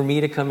shop for me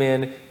to come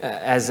in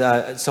as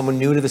someone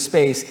new to the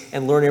space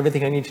and learn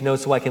everything I need to know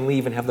so I can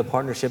leave and have the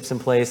partnerships in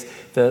place,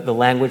 the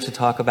language to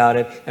talk about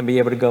it, and be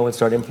able to go and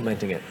start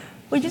implementing it.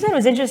 What you said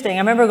was interesting. I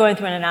remember going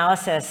through an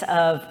analysis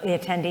of the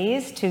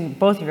attendees to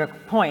both of your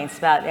points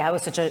about how it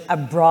was such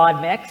a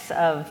broad mix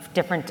of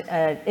different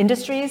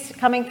industries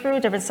coming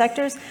through, different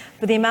sectors,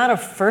 but the amount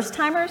of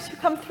first-timers who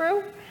come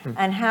through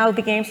and how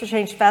the Games for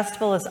Change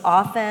Festival is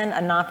often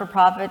a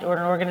not-for-profit or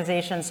an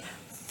organization's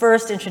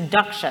first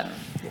introduction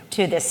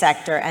to this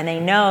sector, and they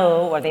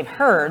know or they've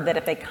heard that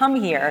if they come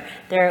here,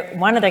 they're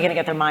going to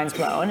get their minds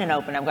blown and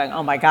open. I'm going,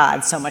 oh my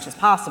God, so much is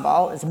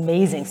possible. There's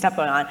amazing stuff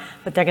going on,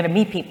 but they're going to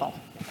meet people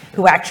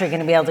who are actually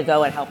going to be able to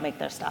go and help make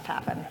their stuff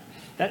happen.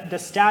 The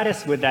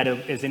status with that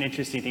is an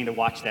interesting thing to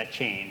watch that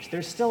change.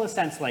 There's still a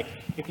sense like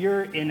if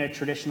you're in a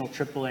traditional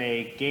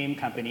AAA game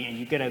company and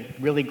you get a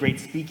really great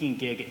speaking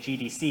gig at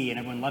GDC and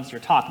everyone loves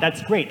your talk,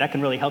 that's great. That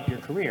can really help your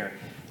career.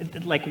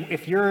 Like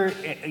if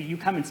you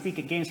come and speak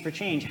at Games for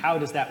Change, how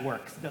does that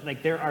work?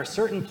 Like there are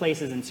certain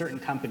places and certain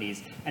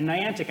companies, and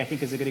Niantic I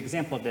think is a good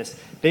example of this.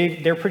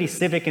 They're pretty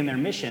civic in their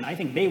mission. I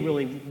think they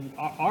really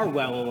are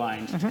well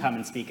aligned to come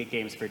and speak at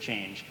Games for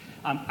Change.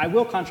 I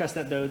will contrast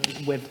that though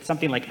with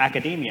something like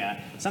academia.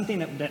 Something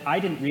that I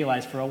didn't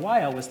realize for a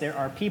while was there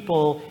are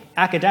people,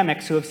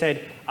 academics, who have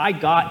said, I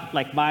got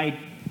like my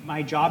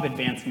job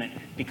advancement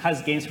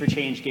because Games for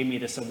Change gave me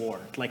this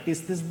award. Like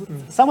these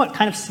somewhat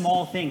kind of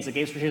small things that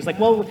Games for Change is like,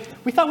 well,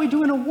 we thought we'd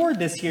do an award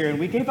this year and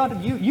we gave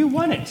out, you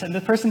won it. And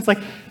the person's like,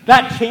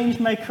 that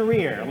changed my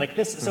career. Like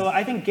this, so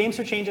I think Games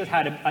for Change has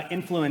had an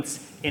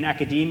influence in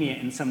academia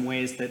in some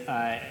ways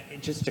that,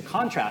 just to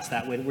contrast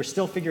that with, we're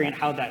still figuring out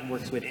how that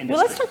works with industry.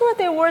 Well, let's talk about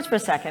the awards for a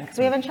second, because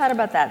we haven't chatted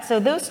about that. So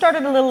those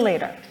started a little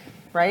later,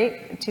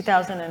 right?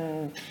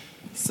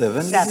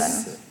 2007.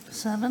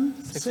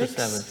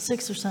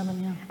 Six or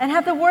seven, yeah. And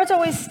have the awards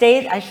always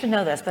stayed, I should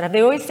know this, but have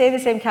they always stayed the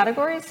same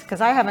categories? Because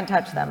I haven't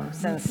touched them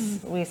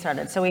since we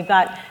started. So we've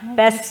got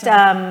best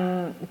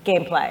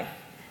gameplay,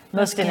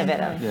 most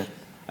innovative. Yeah.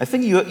 I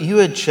think you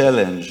had a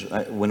challenge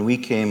when we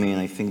came in.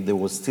 I think there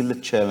was still a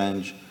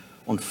challenge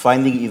on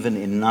finding even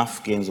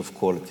enough games of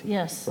quality.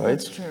 Yes, right?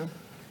 that's true.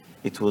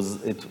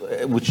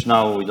 Which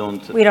now we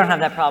don't. We don't have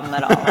that problem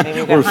at all. I mean,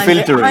 we've got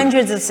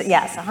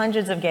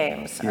hundreds of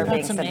games are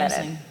being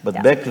submitted.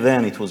 But back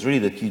then, it was really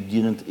that you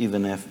didn't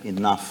even have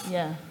enough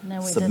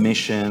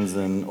submissions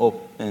and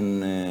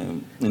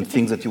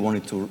things that you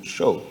wanted to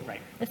show.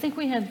 Right. I think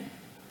we had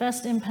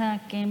best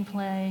impact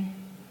gameplay,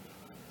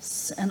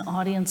 an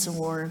audience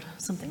award,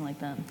 something like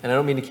that. And I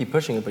don't mean to keep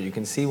pushing it, but you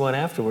can see one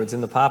afterwards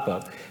in the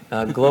pop-up.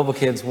 The Global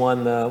Kids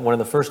won one of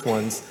the first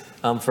ones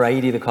for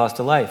IED, The Cost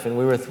of Life, and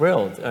we were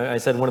thrilled. I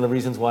said one of the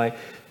reasons why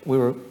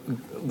the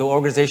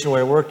organization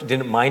where I worked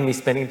didn't mind me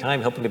spending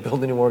time helping to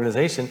build a new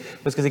organization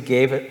was because it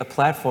gave a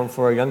platform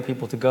for our young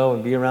people to go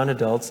and be around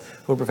adults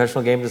who are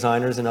professional game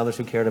designers and others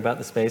who cared about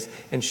the space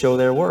and show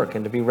their work.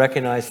 And to be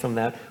recognized from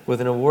that with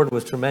an award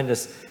was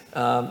tremendous.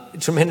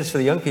 Tremendous for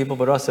the young people,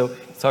 but also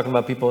talking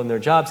about people in their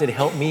jobs. It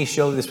helped me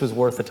show this was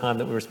worth the time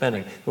that we were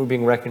spending. We were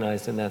being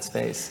recognized in that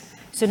space.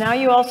 So now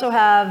you also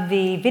have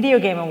the Video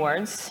Game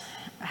Awards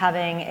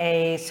having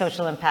a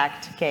social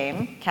impact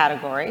game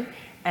category,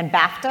 and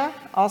BAFTA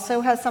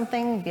also has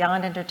something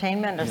beyond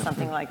entertainment or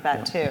something like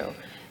that too.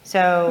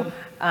 So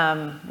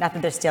not that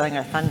they're stealing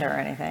our thunder or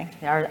anything.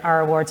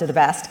 Our awards are the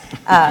best,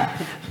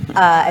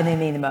 and they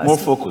mean the most.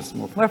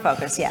 More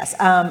focus, yes.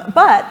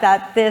 But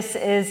that this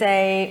is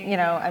a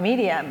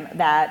medium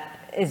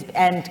that is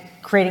and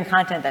creating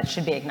content that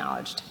should be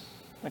acknowledged,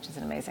 which is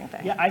an amazing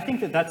thing. Yeah, I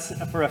think that's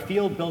for a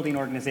field building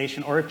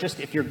organization, or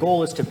if your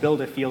goal is to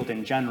build a field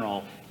in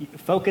general,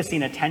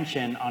 focusing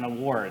attention on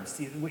awards.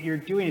 What you're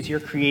doing is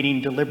you're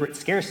creating deliberate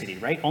scarcity,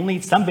 right?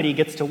 Only somebody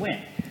gets to win.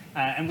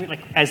 And we,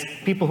 as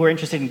people who are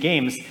interested in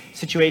games,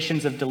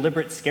 situations of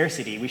deliberate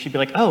scarcity, we should be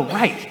like, oh,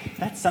 right,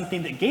 that's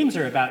something that games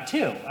are about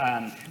too.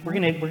 We're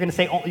gonna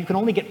say you can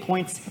only get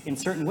points in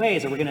certain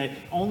ways, or we're gonna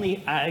only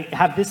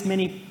have this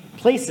many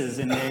places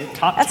in the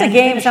top 10. That's a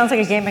game. It sounds like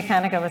a game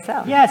mechanic of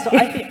itself. Yeah, so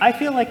I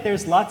feel like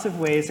there's lots of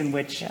ways in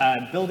which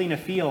building a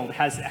field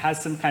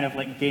has some kind of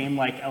like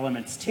game-like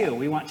elements too.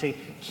 We want to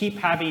keep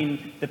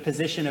having the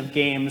position of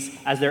games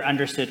as they're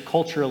understood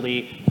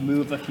culturally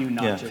move a few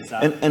notches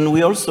up. And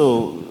we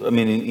also, I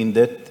mean, in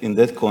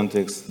that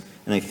context,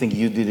 and I think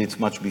you did it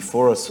much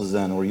before us,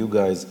 Suzanne, or you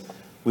guys,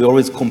 we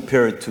always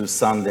compare it to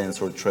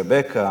Sundance or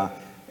Tribeca,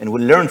 and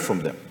we learn from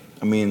them.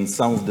 I mean,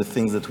 some of the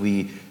things that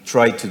we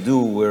tried to do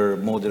were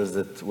models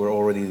that were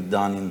already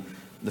done in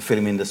the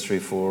film industry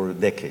for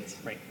decades.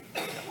 Right.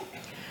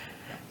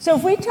 So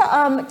if we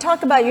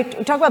talk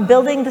about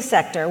building the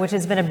sector, which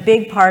has been a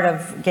big part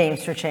of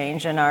Games for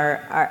Change and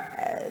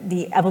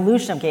the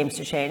evolution of Games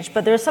for Change,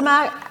 but there are some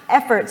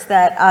efforts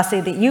that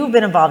Asi, that you've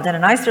been involved in,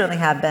 and I certainly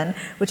have been,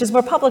 which is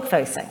more public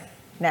facing.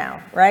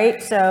 now,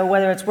 right? So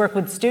whether it's work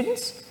with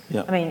students,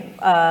 Yeah. I mean,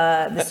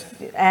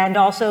 and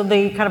also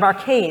the kind of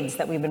arcades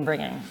that we've been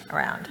bringing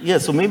around. Yeah,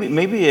 so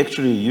maybe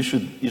actually you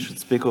should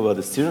speak about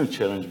the student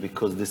challenge,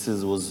 because this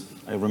was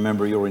I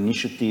remember your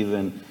initiative,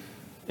 and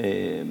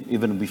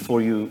even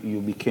before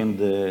you became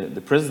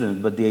the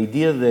president. But the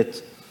idea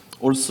that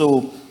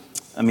also,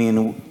 I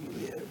mean,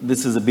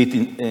 this is a bit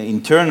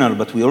internal,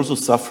 but we also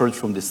suffered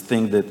from this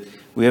thing that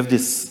we have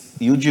this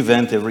huge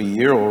event every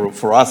year, or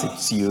for us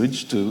it's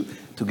huge to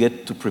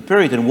get to prepare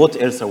it, and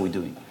what else are we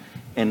doing?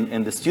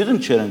 And the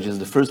Student Challenge is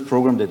the first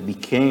program that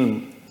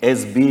became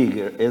as big,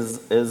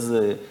 as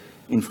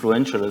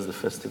influential as the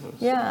festivals.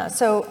 Yeah,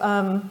 so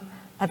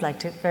I'd like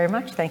to very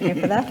much thank you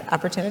for that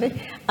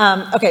opportunity.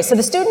 Okay, so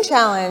the Student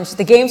Challenge,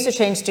 the Games to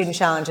Change Student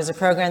Challenge, is a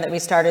program that we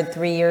started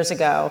 3 years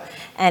ago,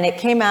 and it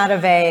came out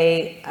of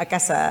a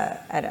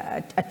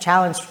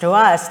challenge to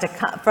us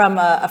from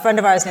a friend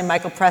of ours named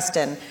Michael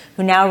Preston,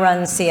 who now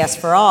runs CS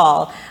for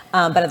All,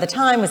 but at the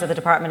time was at the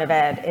Department of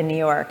Ed in New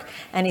York.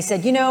 And he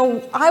said, you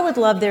know, I would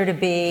love there to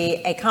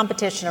be a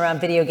competition around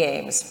video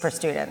games for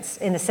students,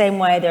 in the same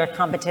way there's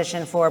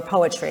competition for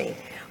poetry,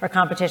 or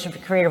competition for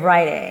creative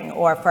writing,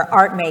 or for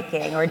art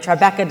making, or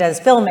Tribeca does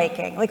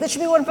filmmaking. Like, this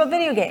should be one for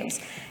video games.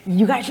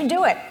 You guys should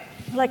do it.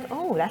 We're like,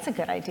 oh, that's a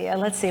good idea.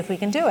 Let's see if we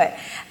can do it.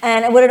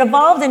 And what it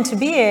evolved into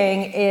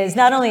being is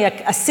not only a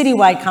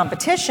citywide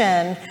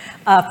competition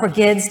for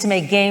kids to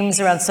make games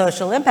around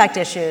social impact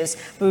issues,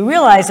 but we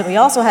realized that we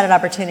also had an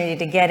opportunity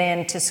to get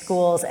into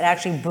schools and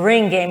actually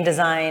bring game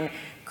design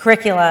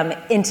curriculum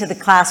into the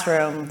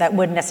classroom that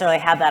wouldn't necessarily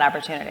have that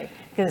opportunity.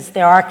 Because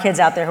there are kids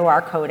out there who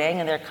are coding,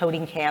 and there are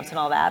coding camps and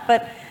all that,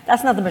 but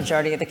that's not the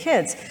majority of the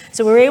kids.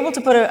 So we were able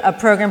to put a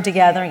program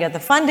together and get the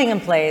funding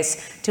in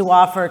place to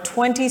offer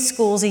 20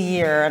 schools a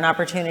year an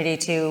opportunity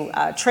to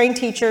train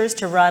teachers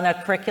to run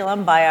a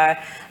curriculum by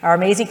our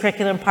amazing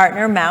curriculum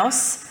partner,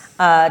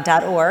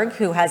 Mouse.org,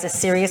 who has a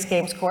serious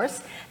games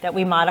course that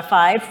we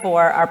modified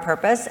for our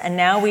purpose. And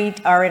now we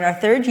are in our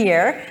third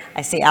year.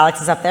 I see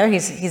Alex is up there.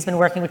 He's been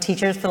working with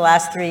teachers for the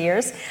last 3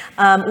 years.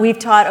 We've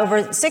taught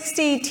over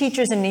 60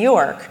 teachers in New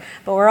York,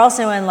 but we're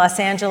also in Los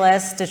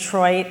Angeles,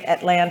 Detroit,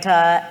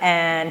 Atlanta,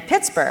 and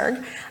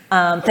Pittsburgh,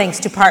 thanks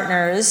to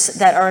partners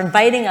that are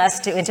inviting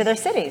us into their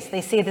cities.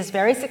 They see this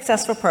very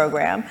successful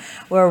program.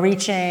 We're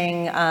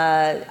reaching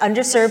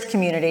underserved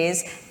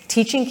communities,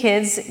 teaching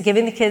kids,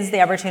 giving the kids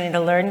the opportunity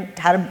to learn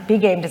how to be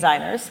game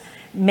designers,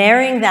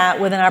 marrying that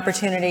with an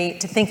opportunity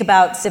to think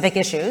about civic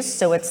issues.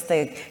 So it's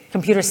the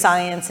computer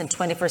science and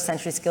 21st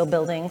century skill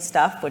building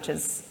stuff, which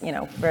is, you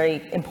know,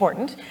 very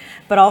important,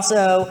 but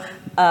also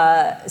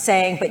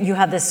saying, but you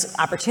have this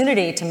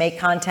opportunity to make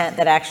content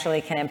that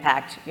actually can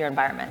impact your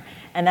environment.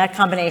 And that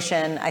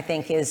combination, I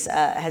think,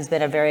 has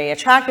been a very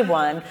attractive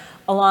one,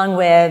 along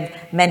with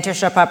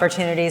mentorship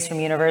opportunities from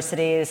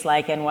universities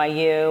like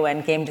NYU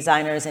and game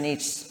designers in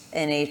each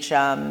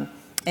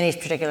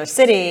particular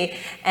city,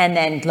 and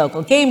then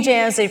local game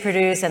jams they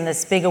produce, and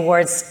this big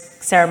awards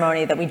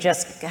ceremony that we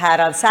just had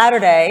on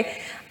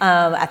Saturday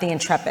at the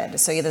Intrepid.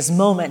 So you have this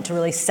moment to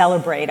really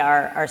celebrate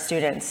our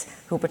students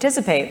who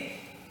participate.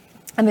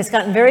 And it's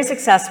gotten very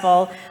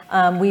successful.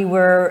 We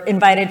were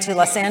invited to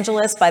Los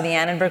Angeles by the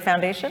Annenberg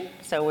Foundation.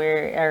 So we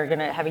are going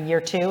to have a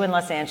year 2 in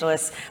Los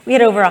Angeles. We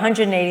had over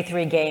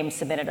 183 games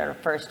submitted our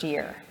first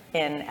year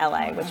in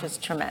LA, which is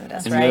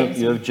tremendous, and right?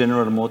 You have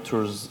General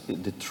Motors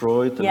in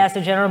Detroit. Yeah, so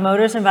General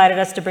Motors invited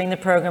us to bring the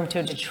program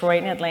to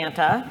Detroit and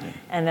Atlanta,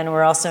 and then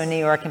we're also in New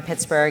York and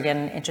Pittsburgh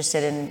and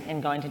interested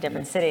in going to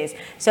different cities.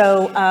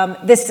 So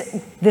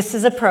this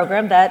is a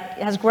program that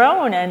has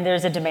grown, and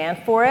there's a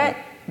demand for it.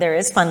 There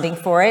is funding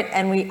for it,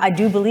 and I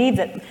do believe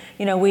that,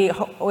 you know,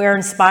 we're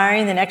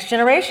inspiring the next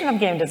generation of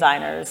game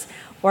designers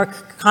or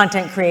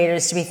content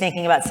creators to be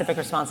thinking about civic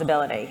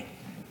responsibility.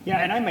 Yeah,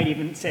 and I might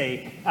even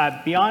say,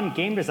 beyond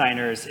game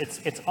designers,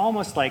 it's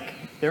almost like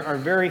there are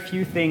very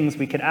few things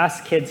we could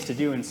ask kids to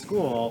do in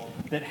school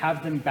that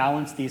have them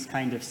balance these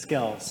kind of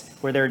skills,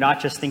 where they're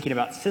not just thinking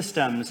about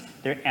systems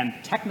and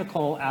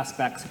technical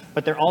aspects,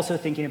 but they're also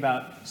thinking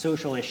about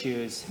social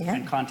issues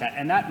and content.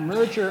 And that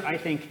merger, I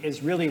think,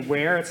 is really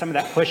where some of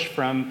that push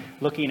from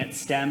looking at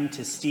STEM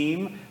to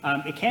STEAM,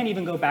 it can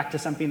even go back to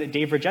something that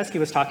Dave Rajewski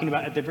was talking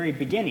about at the very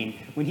beginning,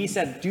 when he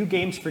said, do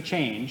games for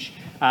change,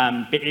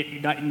 not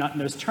in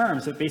those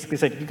terms, but basically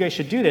said, you guys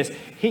should do this.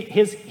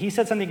 He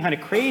said something kind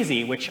of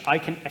crazy, which I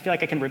feel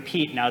like I can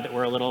repeat now that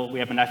we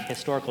have enough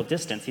historical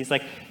distance. He's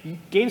like,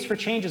 Games for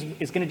Change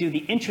is going to do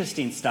the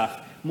interesting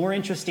stuff, more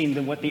interesting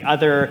than what the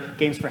other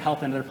Games for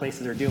Health and other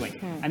places are doing.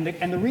 And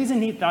the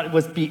reason he thought it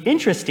was be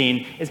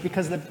interesting is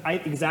because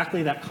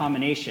exactly that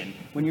combination.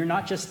 When you're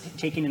not just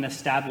taking an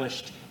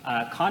established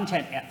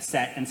content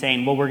set and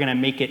saying, well, we're going to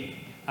make it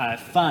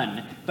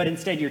fun, but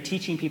instead you're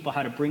teaching people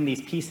how to bring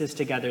these pieces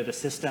together, the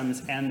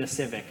systems and the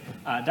civic.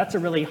 That's a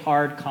really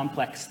hard,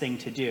 complex thing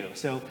to do.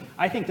 So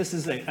I think this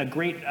is a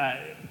great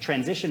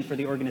transition for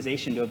the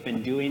organization to have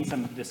been doing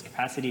some of this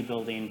capacity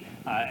building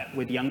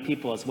with young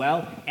people as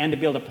well, and to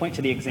be able to point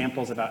to the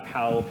examples about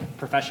how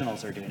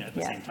professionals are doing it at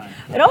the same time.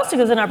 It also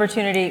gives an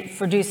opportunity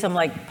for do some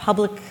like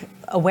public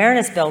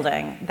awareness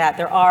building that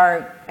there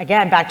are,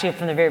 again, back to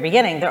from the very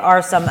beginning, there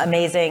are some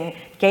amazing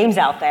games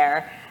out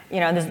there. You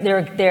know, and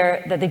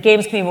the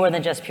games can be more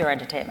than just pure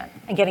entertainment,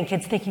 and getting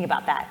kids thinking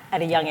about that at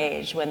a young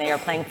age when they are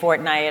playing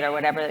Fortnite or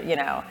whatever,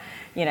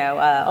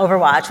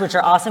 Overwatch, which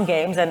are awesome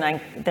games and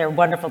they're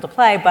wonderful to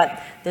play.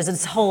 But there's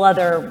this whole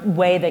other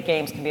way that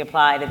games can be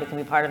applied, and they can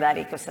be part of that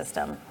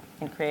ecosystem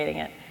in creating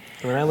it.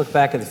 When I look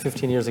back at the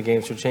 15 years of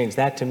Games for Change,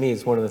 that to me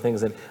is one of the things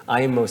that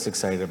I am most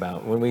excited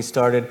about. When we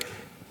started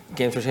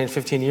Games for Change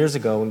 15 years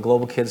ago, when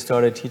Global Kids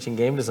started teaching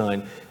game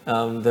design,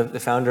 the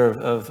founder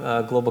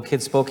of Global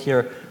Kids spoke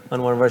here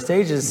on one of our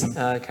stages,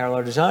 Carol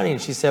Ardejani,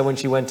 and she said when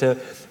she went to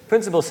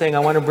principals saying, I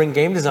want to bring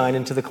game design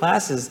into the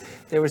classes,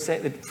 they were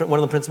saying, one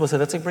of the principals said,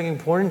 that's like bringing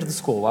porn into the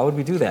school. Why would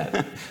we do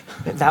that?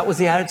 That was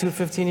the attitude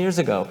 15 years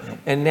ago.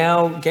 And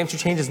now Games for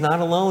Change is not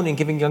alone in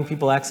giving young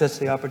people access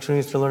to the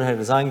opportunities to learn how to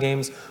design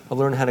games or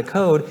learn how to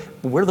code.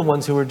 We're the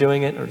ones who are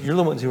doing it, or you're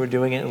the ones who are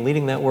doing it and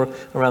leading that work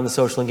around the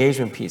social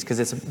engagement piece, because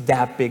it's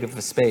that big of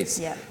a space.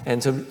 Yeah.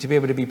 And so to be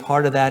able to be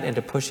part of that and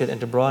to push it and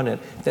to broaden it,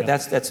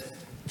 that's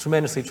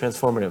tremendously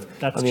transformative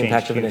on the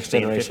impact of the next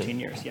generation. 15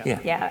 years,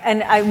 Yeah,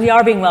 and we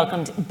are being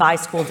welcomed by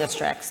school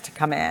districts to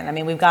come in. I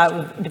mean, we're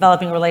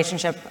developing a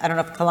relationship, I don't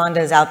know if Kalanda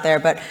is out there,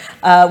 but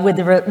with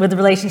the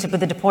relationship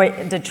with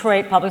the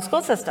Detroit public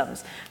school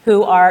systems,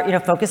 who are,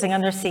 focusing on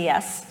their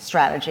CS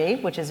strategy,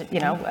 which is,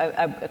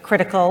 a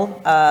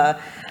critical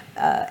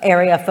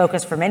area of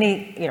focus for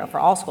many, for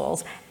all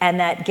schools, and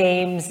that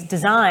games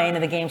design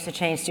and the Games to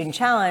Change Student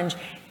Challenge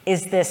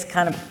is this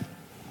kind of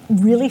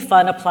really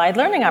fun applied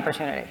learning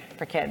opportunity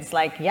for kids.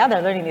 Like, yeah,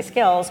 they're learning these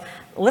skills.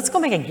 Let's go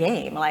make a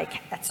game.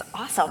 Like, that's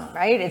awesome,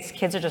 right?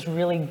 Kids are just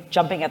really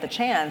jumping at the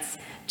chance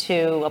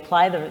to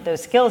apply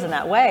those skills in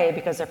that way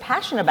because they're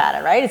passionate about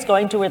it, right? It's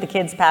going to where the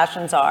kids'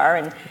 passions are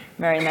and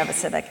marrying that with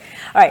civic.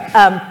 All right,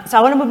 so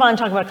I want to move on and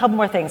talk about a couple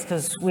more things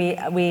because we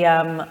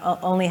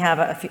only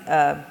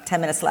have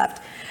 10 minutes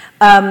left.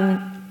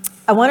 I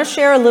want to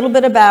share a little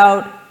bit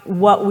about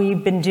what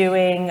we've been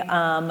doing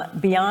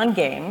beyond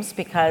games,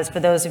 because for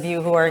those of you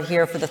who are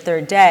here for the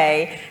third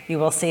day, you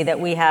will see that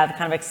we have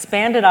kind of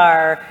expanded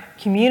our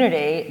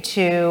community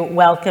to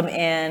welcome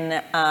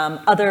in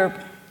other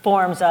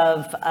forms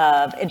of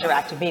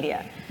interactive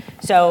media.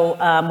 So,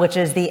 which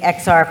is the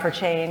XR for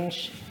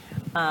Change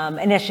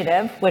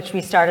initiative, which we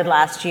started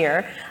last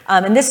year.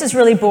 And this is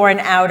really born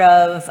out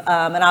of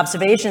an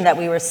observation that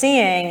we were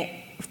seeing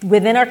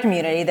within our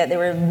community, that there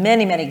were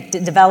many, many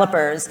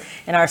developers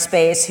in our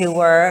space who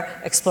were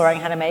exploring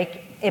how to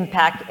make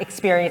impact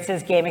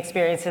experiences, game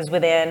experiences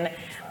within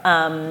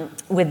a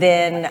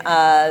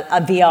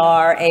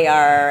VR,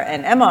 AR,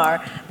 and MR.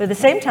 But at the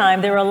same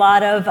time, there were a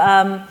lot of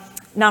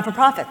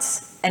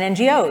non-for-profits and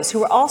NGOs who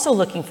were also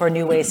looking for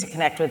new ways to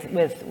connect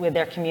with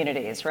their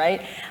communities,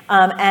 right?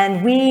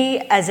 And we,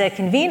 as a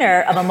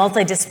convener of a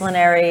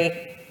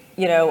multidisciplinary,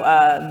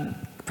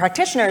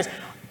 practitioners,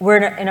 we're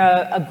in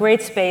a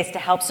great space to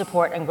help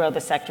support and grow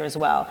the sector as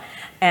well.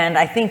 And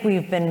I think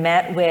we've been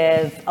met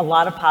with a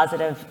lot of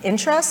positive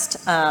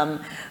interest.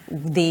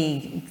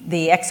 The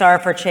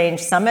XR for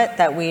Change Summit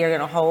that we are going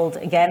to hold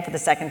again for the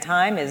second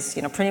time is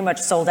pretty much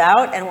sold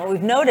out. And what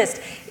we've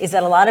noticed is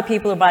that a lot of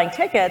people who are buying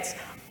tickets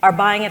are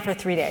buying it for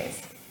 3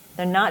 days.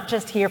 They're not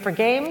just here for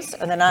games,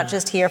 and they're not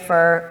just here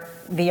for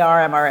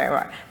VR, MR,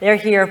 AR. They're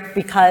here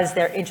because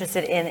they're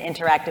interested in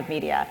interactive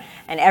media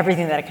and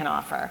everything that it can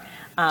offer.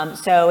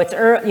 So it's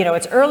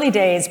early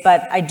days,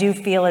 but I do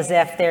feel as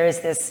if there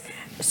is this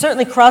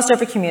certainly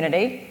crossover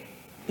community,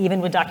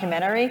 even with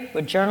documentary,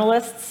 with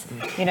journalists,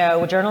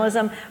 with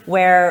journalism,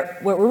 where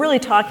what we're really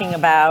talking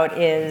about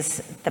is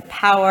the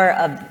power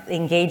of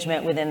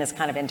engagement within this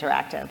kind of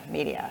interactive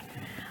media.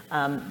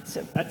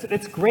 So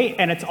it's great,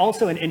 and it's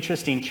also an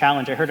interesting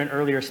challenge. I heard an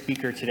earlier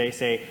speaker today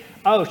say,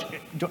 "Oh,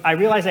 I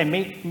realize I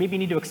maybe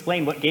need to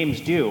explain what games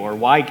do or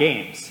why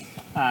games."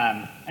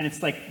 And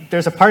it's like,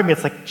 there's a part of me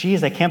that's like,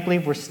 geez, I can't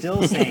believe we're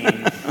still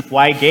saying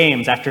why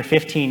games after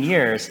 15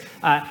 years.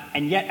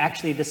 And yet,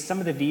 actually, some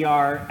of the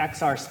VR,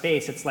 XR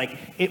space, it's like,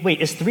 wait,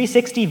 is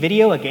 360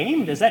 video a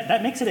game?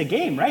 That makes it a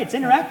game, right? It's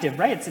interactive,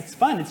 right? It's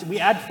fun. We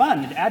add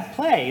fun, add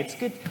play. It's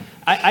good.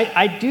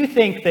 I do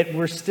think that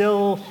we're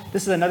still,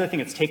 this is another thing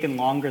that's taken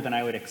longer than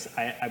I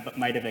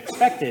might have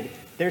expected.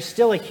 There's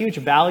still a huge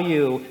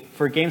value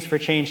for Games for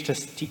Change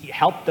to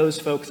help those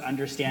folks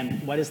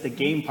understand what is the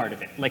game part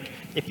of it. Like,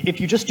 if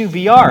you just do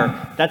VR,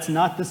 VR, that's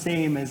not the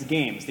same as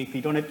games. If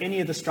you don't have any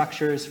of the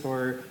structures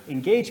for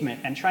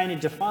engagement and trying to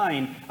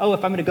define, oh,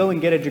 if I'm going to go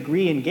and get a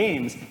degree in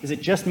games, does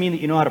it just mean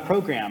that you know how to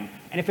program?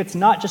 And if it's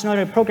not just know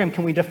how to program,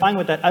 can we define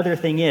what that other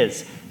thing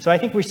is? So I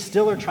think we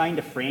still are trying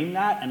to frame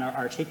that and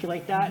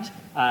articulate that.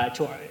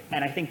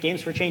 And I think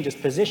Games for Change is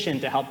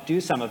positioned to help do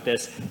some of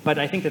this, but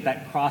I think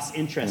that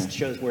cross-interest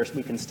shows where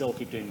we can still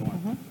keep doing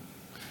more.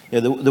 Yeah,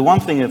 the one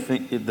thing I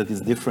think that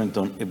is different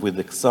with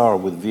XR,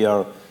 with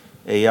VR,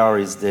 AR,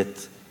 is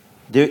that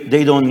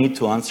they don't need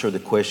to answer the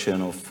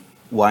question of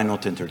why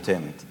not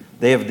entertainment.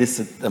 They have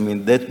this, I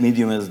mean, that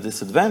medium has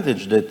this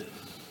advantage that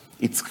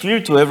it's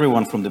clear to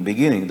everyone from the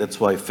beginning. That's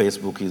why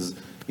Facebook is,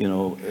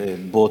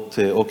 bought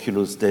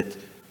Oculus, that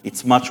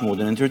it's much more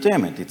than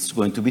entertainment. It's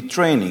going to be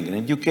training and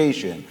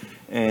education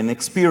and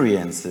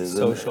experiences.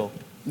 Social.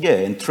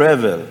 And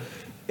travel.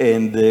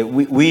 And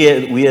we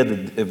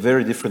had a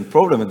very different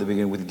problem at the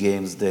beginning with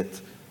games,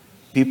 that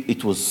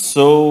it was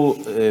so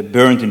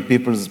burned in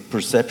people's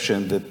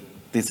perception that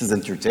this is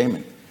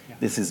entertainment. Yeah.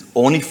 This is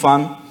only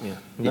fun.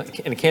 Yeah.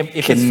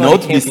 It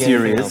cannot be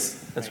serious.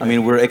 That's right. I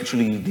mean, we're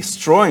actually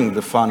destroying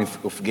the fun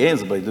of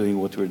games by doing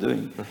what we're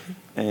doing.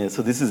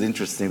 So this is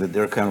interesting that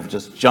they're kind of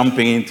just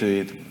jumping into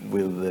it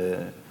with,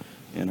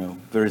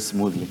 very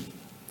smoothly.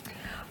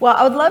 Well,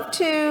 I would love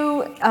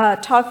to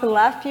talk for the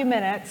last few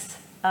minutes.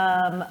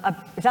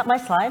 Is that my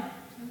slide?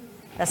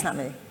 That's not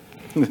me.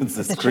 It's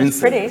the screen. It's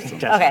pretty.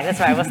 Okay,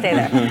 that's right. We'll stay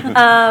there.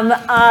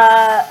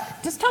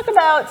 Just talk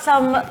about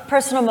some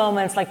personal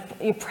moments, like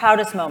your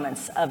proudest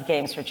moments of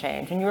Games for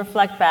Change. When you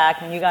reflect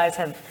back, and you guys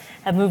have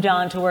moved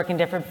on to work in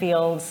different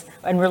fields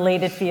and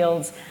related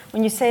fields,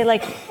 when you say,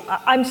 like,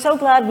 I'm so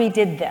glad we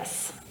did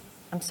this.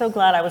 I'm so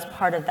glad I was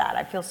part of that.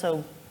 I feel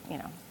so,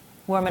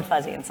 warm and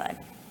fuzzy inside.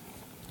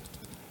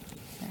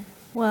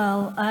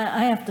 Well,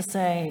 I have to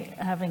say,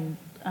 having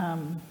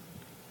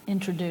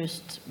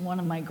introduced one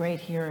of my great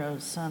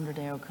heroes, Sandra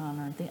Day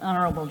O'Connor, the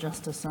Honorable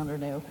Justice Sandra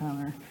Day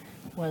O'Connor,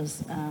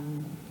 was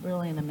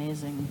really an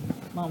amazing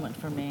moment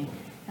for me.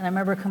 And I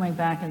remember coming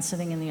back and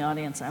sitting in the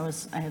audience. I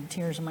had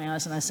tears in my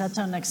eyes, and I sat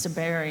down next to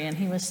Barry, and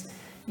he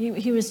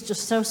was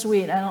just so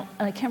sweet.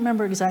 I can't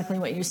remember exactly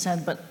what you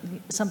said, but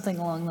something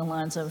along the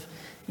lines of,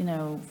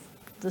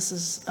 this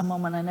is a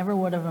moment I never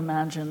would have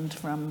imagined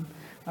from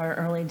our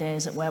early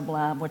days at Web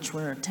Lab, which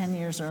were 10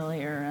 years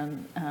earlier,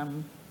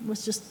 and it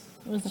was just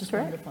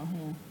wonderful.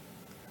 Yeah.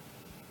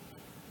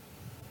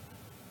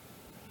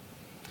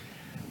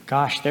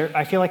 Gosh,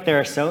 I feel like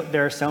there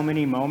are so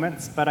many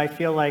moments, but I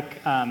feel like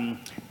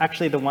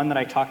actually the one that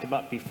I talked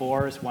about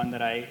before is one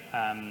that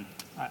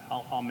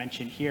I'll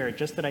mention here.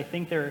 Just that I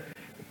think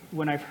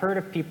when I've heard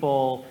of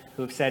people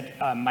who have said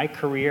my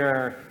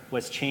career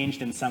was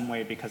changed in some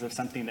way because of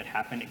something that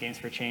happened at Games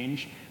for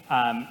Change.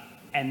 And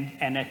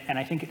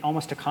I think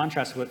almost to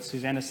contrast with what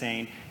Suzanne is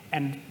saying,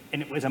 and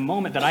it was a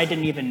moment that I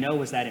didn't even know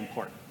was that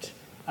important.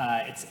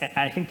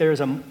 I think there's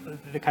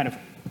the kind of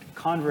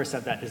converse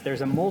of that is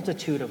there's a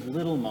multitude of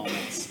little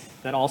moments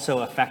that also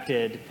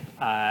affected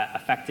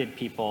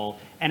people,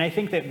 and I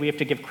think that we have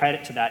to give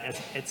credit to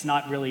that. It's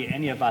not really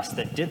any of us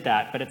that did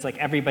that, but it's like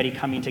everybody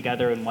coming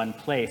together in one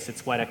place.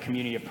 It's what a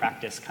community of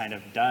practice kind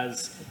of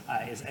does,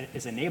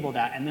 is enable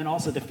that, and then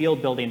also the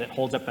field building that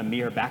holds up a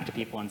mirror back to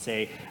people and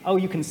say, oh,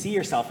 you can see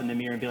yourself in the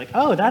mirror and be like,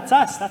 oh, that's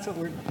us. That's what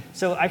we're.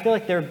 So I feel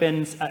like there have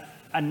been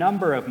a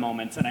number of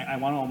moments, and I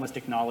want to almost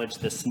acknowledge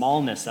the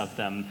smallness of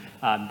them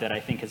that I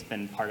think has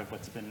been part of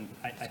what's been,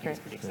 I think is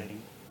pretty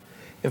exciting.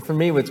 And for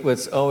me,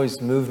 what's always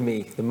moved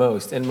me the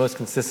most and most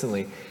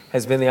consistently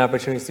has been the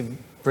opportunity to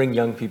bring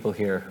young people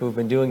here who have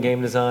been doing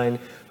game design,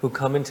 who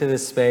come into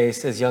this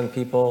space as young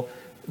people,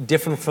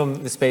 different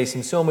from the space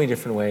in so many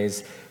different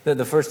ways.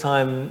 The first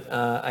time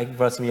I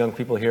brought some young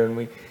people here, and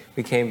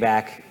we came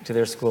back to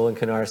their school in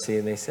Canarsie,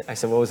 and I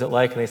said, what was it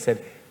like? And they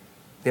said,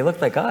 they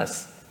looked like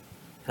us.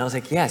 And I was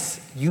like,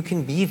 yes, you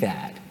can be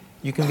that.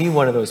 You can be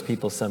one of those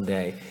people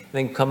someday. And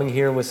then coming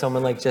here with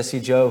someone like Jesse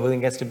Joe, who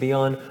then gets to be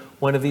on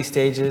one of these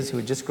stages, who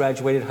had just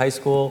graduated high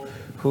school,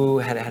 who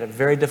had a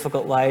very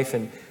difficult life,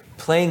 and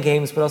playing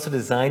games, but also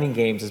designing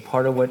games is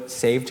part of what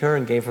saved her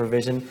and gave her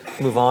vision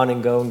to move on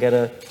and go and get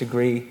a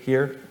degree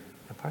here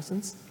at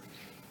Parsons?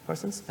 I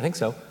think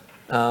so.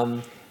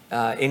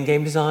 In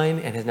game design,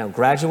 and has now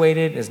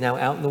graduated, is now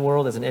out in the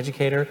world as an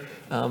educator,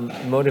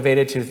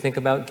 motivated to think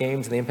about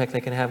games and the impact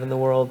they can have in the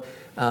world.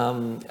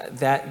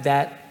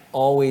 That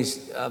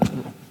always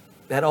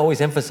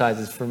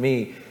emphasizes for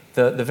me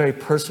the very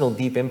personal,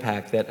 deep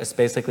impact that a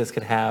space like this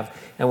could have,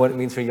 and what it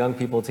means for young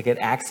people to get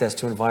access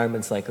to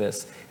environments like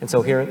this. And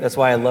so that's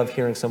why I love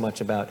hearing so much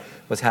about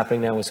what's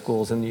happening now with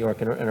schools in New York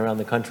and around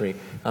the country,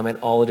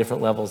 at all the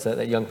different levels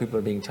that young people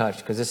are being touched,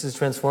 because this is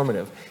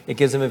transformative. It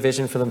gives them a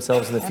vision for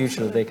themselves in the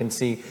future that they can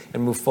see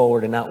and move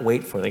forward and not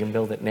wait for. They can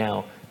build it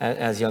now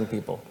as young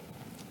people.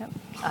 Yep.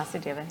 Asa,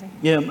 do you have anything?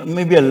 Yeah,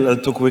 maybe I'll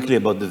talk quickly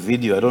about the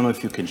video. I don't know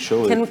if you can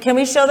show it. Can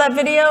we show that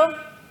video?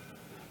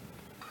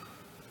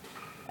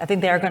 I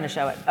think they are going to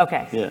show it.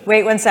 Okay. Yeah.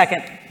 Wait 1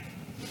 second.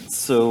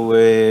 So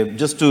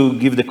just to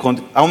give the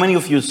context, how many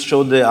of you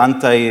showed the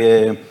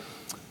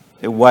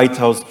White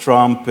House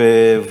Trump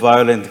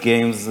violent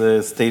games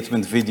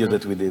statement video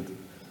that we did.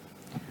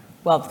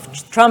 Well,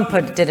 Trump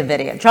did a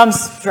video.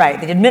 Trump's right.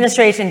 The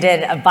administration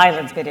did a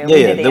violence video.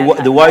 Yeah,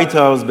 the White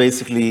House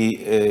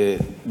basically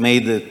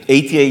made an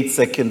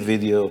 88-second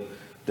video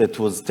that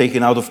was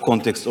taken out of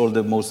context, all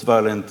the most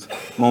violent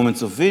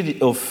moments of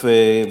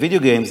video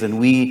games, and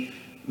we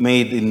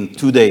made in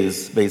 2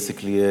 days,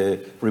 basically, a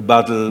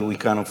rebuttal. We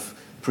kind of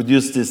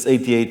produced this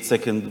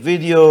 88-second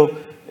video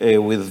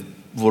with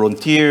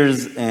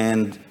volunteers,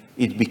 and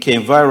it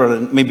became viral.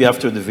 And maybe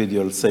after the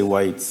video, I'll say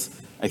why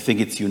I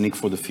think it's unique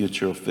for the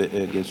future of the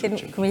games.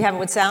 Can we have it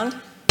with sound?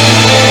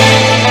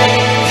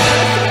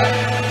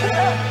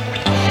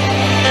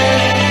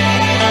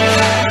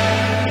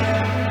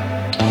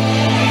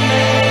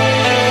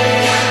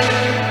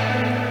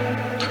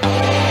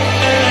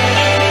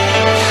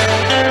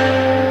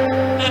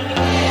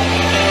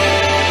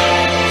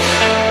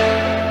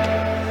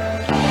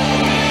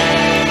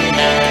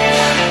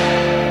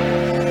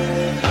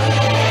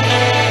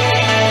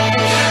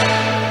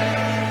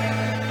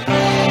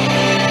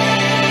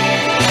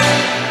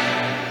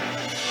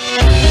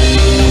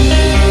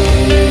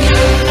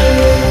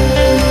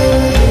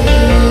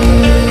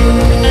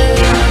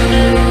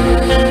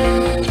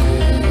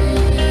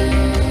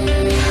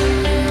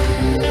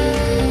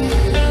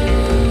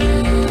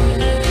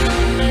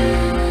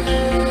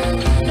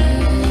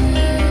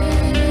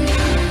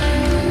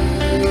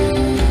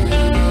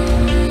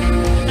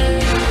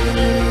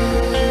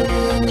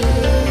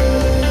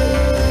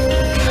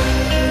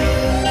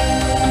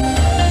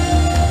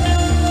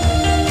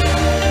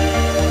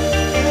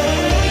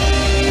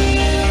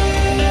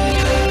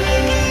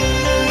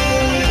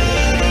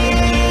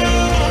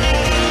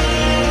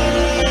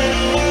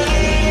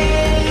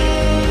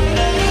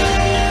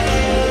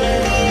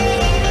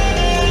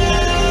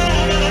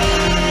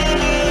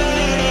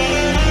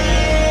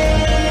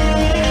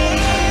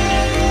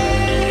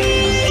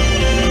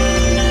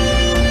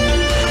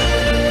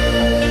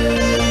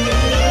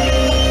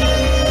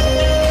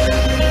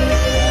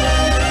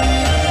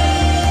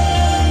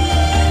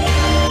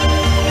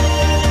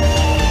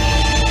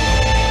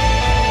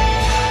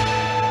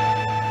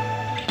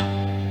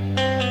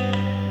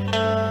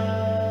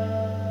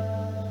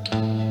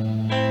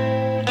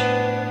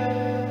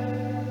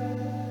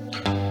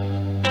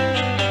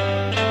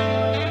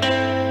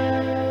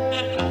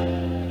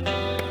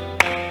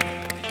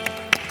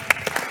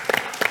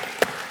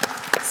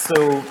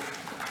 So,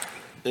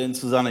 and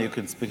Susanna, you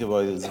can speak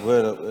about it as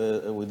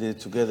well. We did it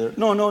together.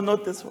 No,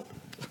 not this one.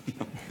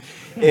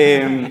 What do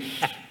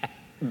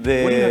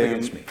you have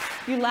against me?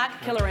 You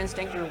lack killer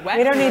instinct. You're wet.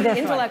 We don't need you're this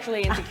one.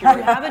 intellectually insecure.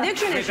 You have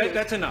addiction issues.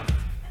 That's enough.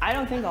 I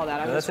don't think all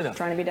that. I'm No, just that's enough.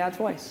 trying to be Dad's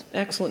voice.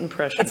 Excellent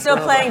impression. It's still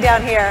playing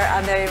down here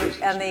on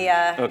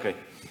the. Okay.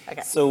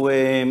 Okay. So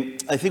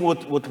I think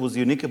what was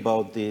unique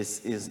about this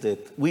is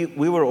that we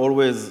were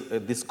always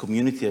this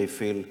community, I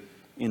feel,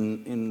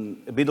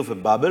 in a bit of a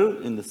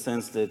bubble, in the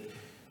sense that,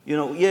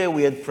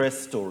 we had press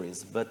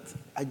stories, but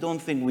I don't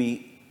think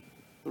we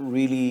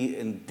really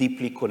and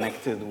deeply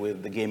connected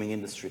with the gaming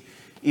industry.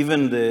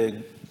 Even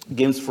the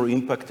Games for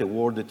Impact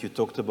award that you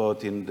talked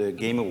about in the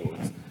Game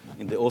Awards,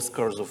 in the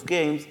Oscars of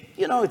games,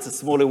 it's a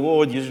small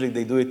award. Usually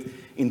they do it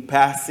in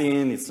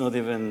passing. It's not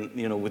even,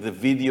 with a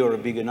video or a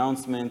big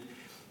announcement.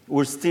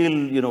 We're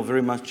still,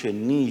 very much a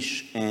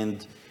niche,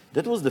 and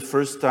that was the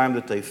first time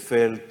that I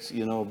felt,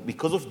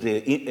 because of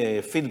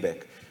the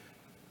feedback,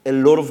 a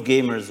lot of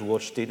gamers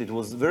watched it. It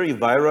was very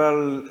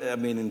viral. I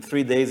mean, in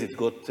 3 days, it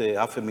got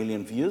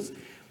 500,000 views.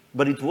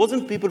 But it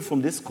wasn't people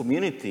from this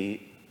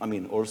community,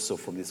 also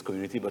from this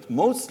community, but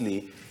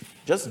mostly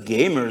just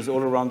gamers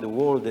all around the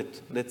world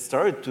that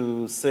started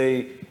to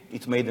say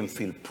it made them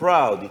feel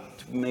proud.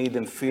 It made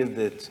them feel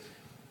that,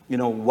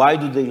 why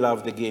do they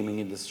love the gaming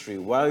industry?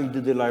 Why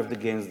do they love the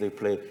games they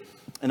play?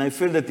 And I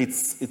feel that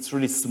it's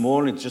really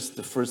small. It's just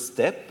the first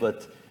step,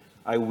 but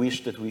I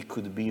wish that we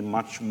could be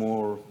much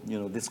more,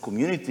 this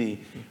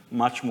community,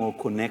 much more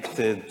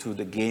connected to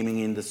the gaming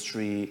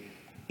industry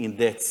in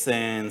that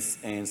sense,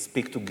 and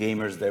speak to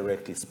gamers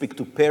directly, speak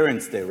to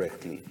parents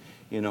directly.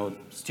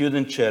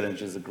 Student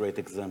Challenge is a great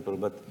example,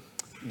 but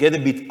get a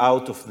bit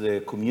out of the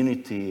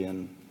community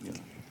and,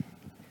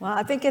 Well,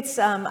 I think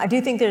I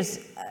do think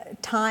there's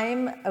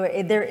time.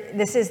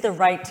 This is the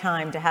right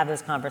time to have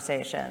those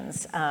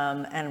conversations.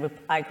 And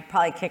I could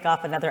probably kick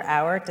off another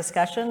hour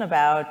discussion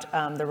about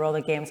the role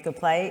that games could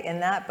play in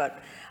that, but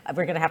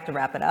we're going to have to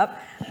wrap it up.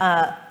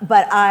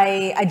 But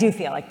I do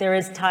feel like there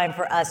is time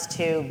for us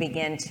to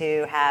begin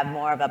to have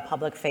more of a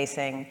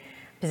public-facing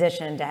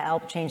position to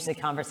help change the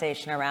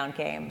conversation around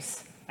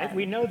games.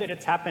 We know that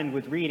it's happened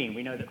with reading.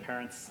 We know that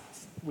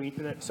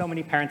that so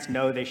many parents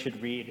know they should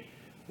read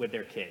with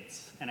their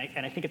kids. And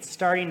I think it's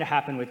starting to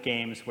happen with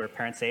games where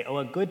parents say,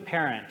 a good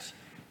parent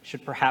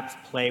should perhaps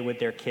play with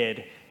their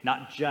kid,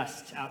 not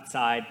just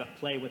outside, but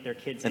play with their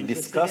kids. And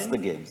discuss the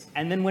games.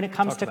 And then when it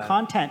comes to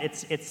content,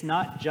 it's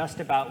not just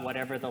about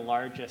whatever the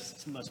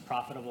largest, most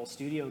profitable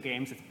studio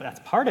games,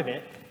 that's part of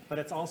it, but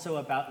it's also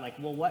about like,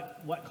 well,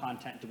 what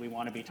content do we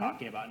want to be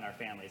talking about in our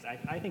families?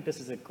 I think this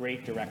is a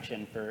great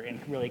direction for, and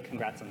really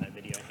congrats on that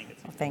video. I think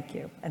it's Thank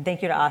you. And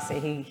thank you to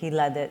Asi. He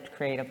led it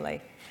creatively.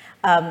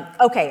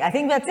 Okay, I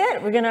think that's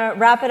it. We're going to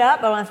wrap it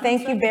up. I want to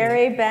thank you,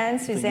 Barry, Ben,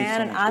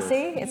 Suzanne, and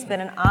Asi. It's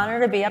been an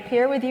honor to be up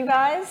here with you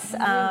guys.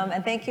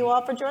 And thank you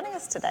all for joining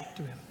us today.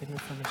 Do we have a video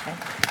from the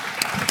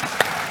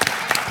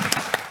Okay.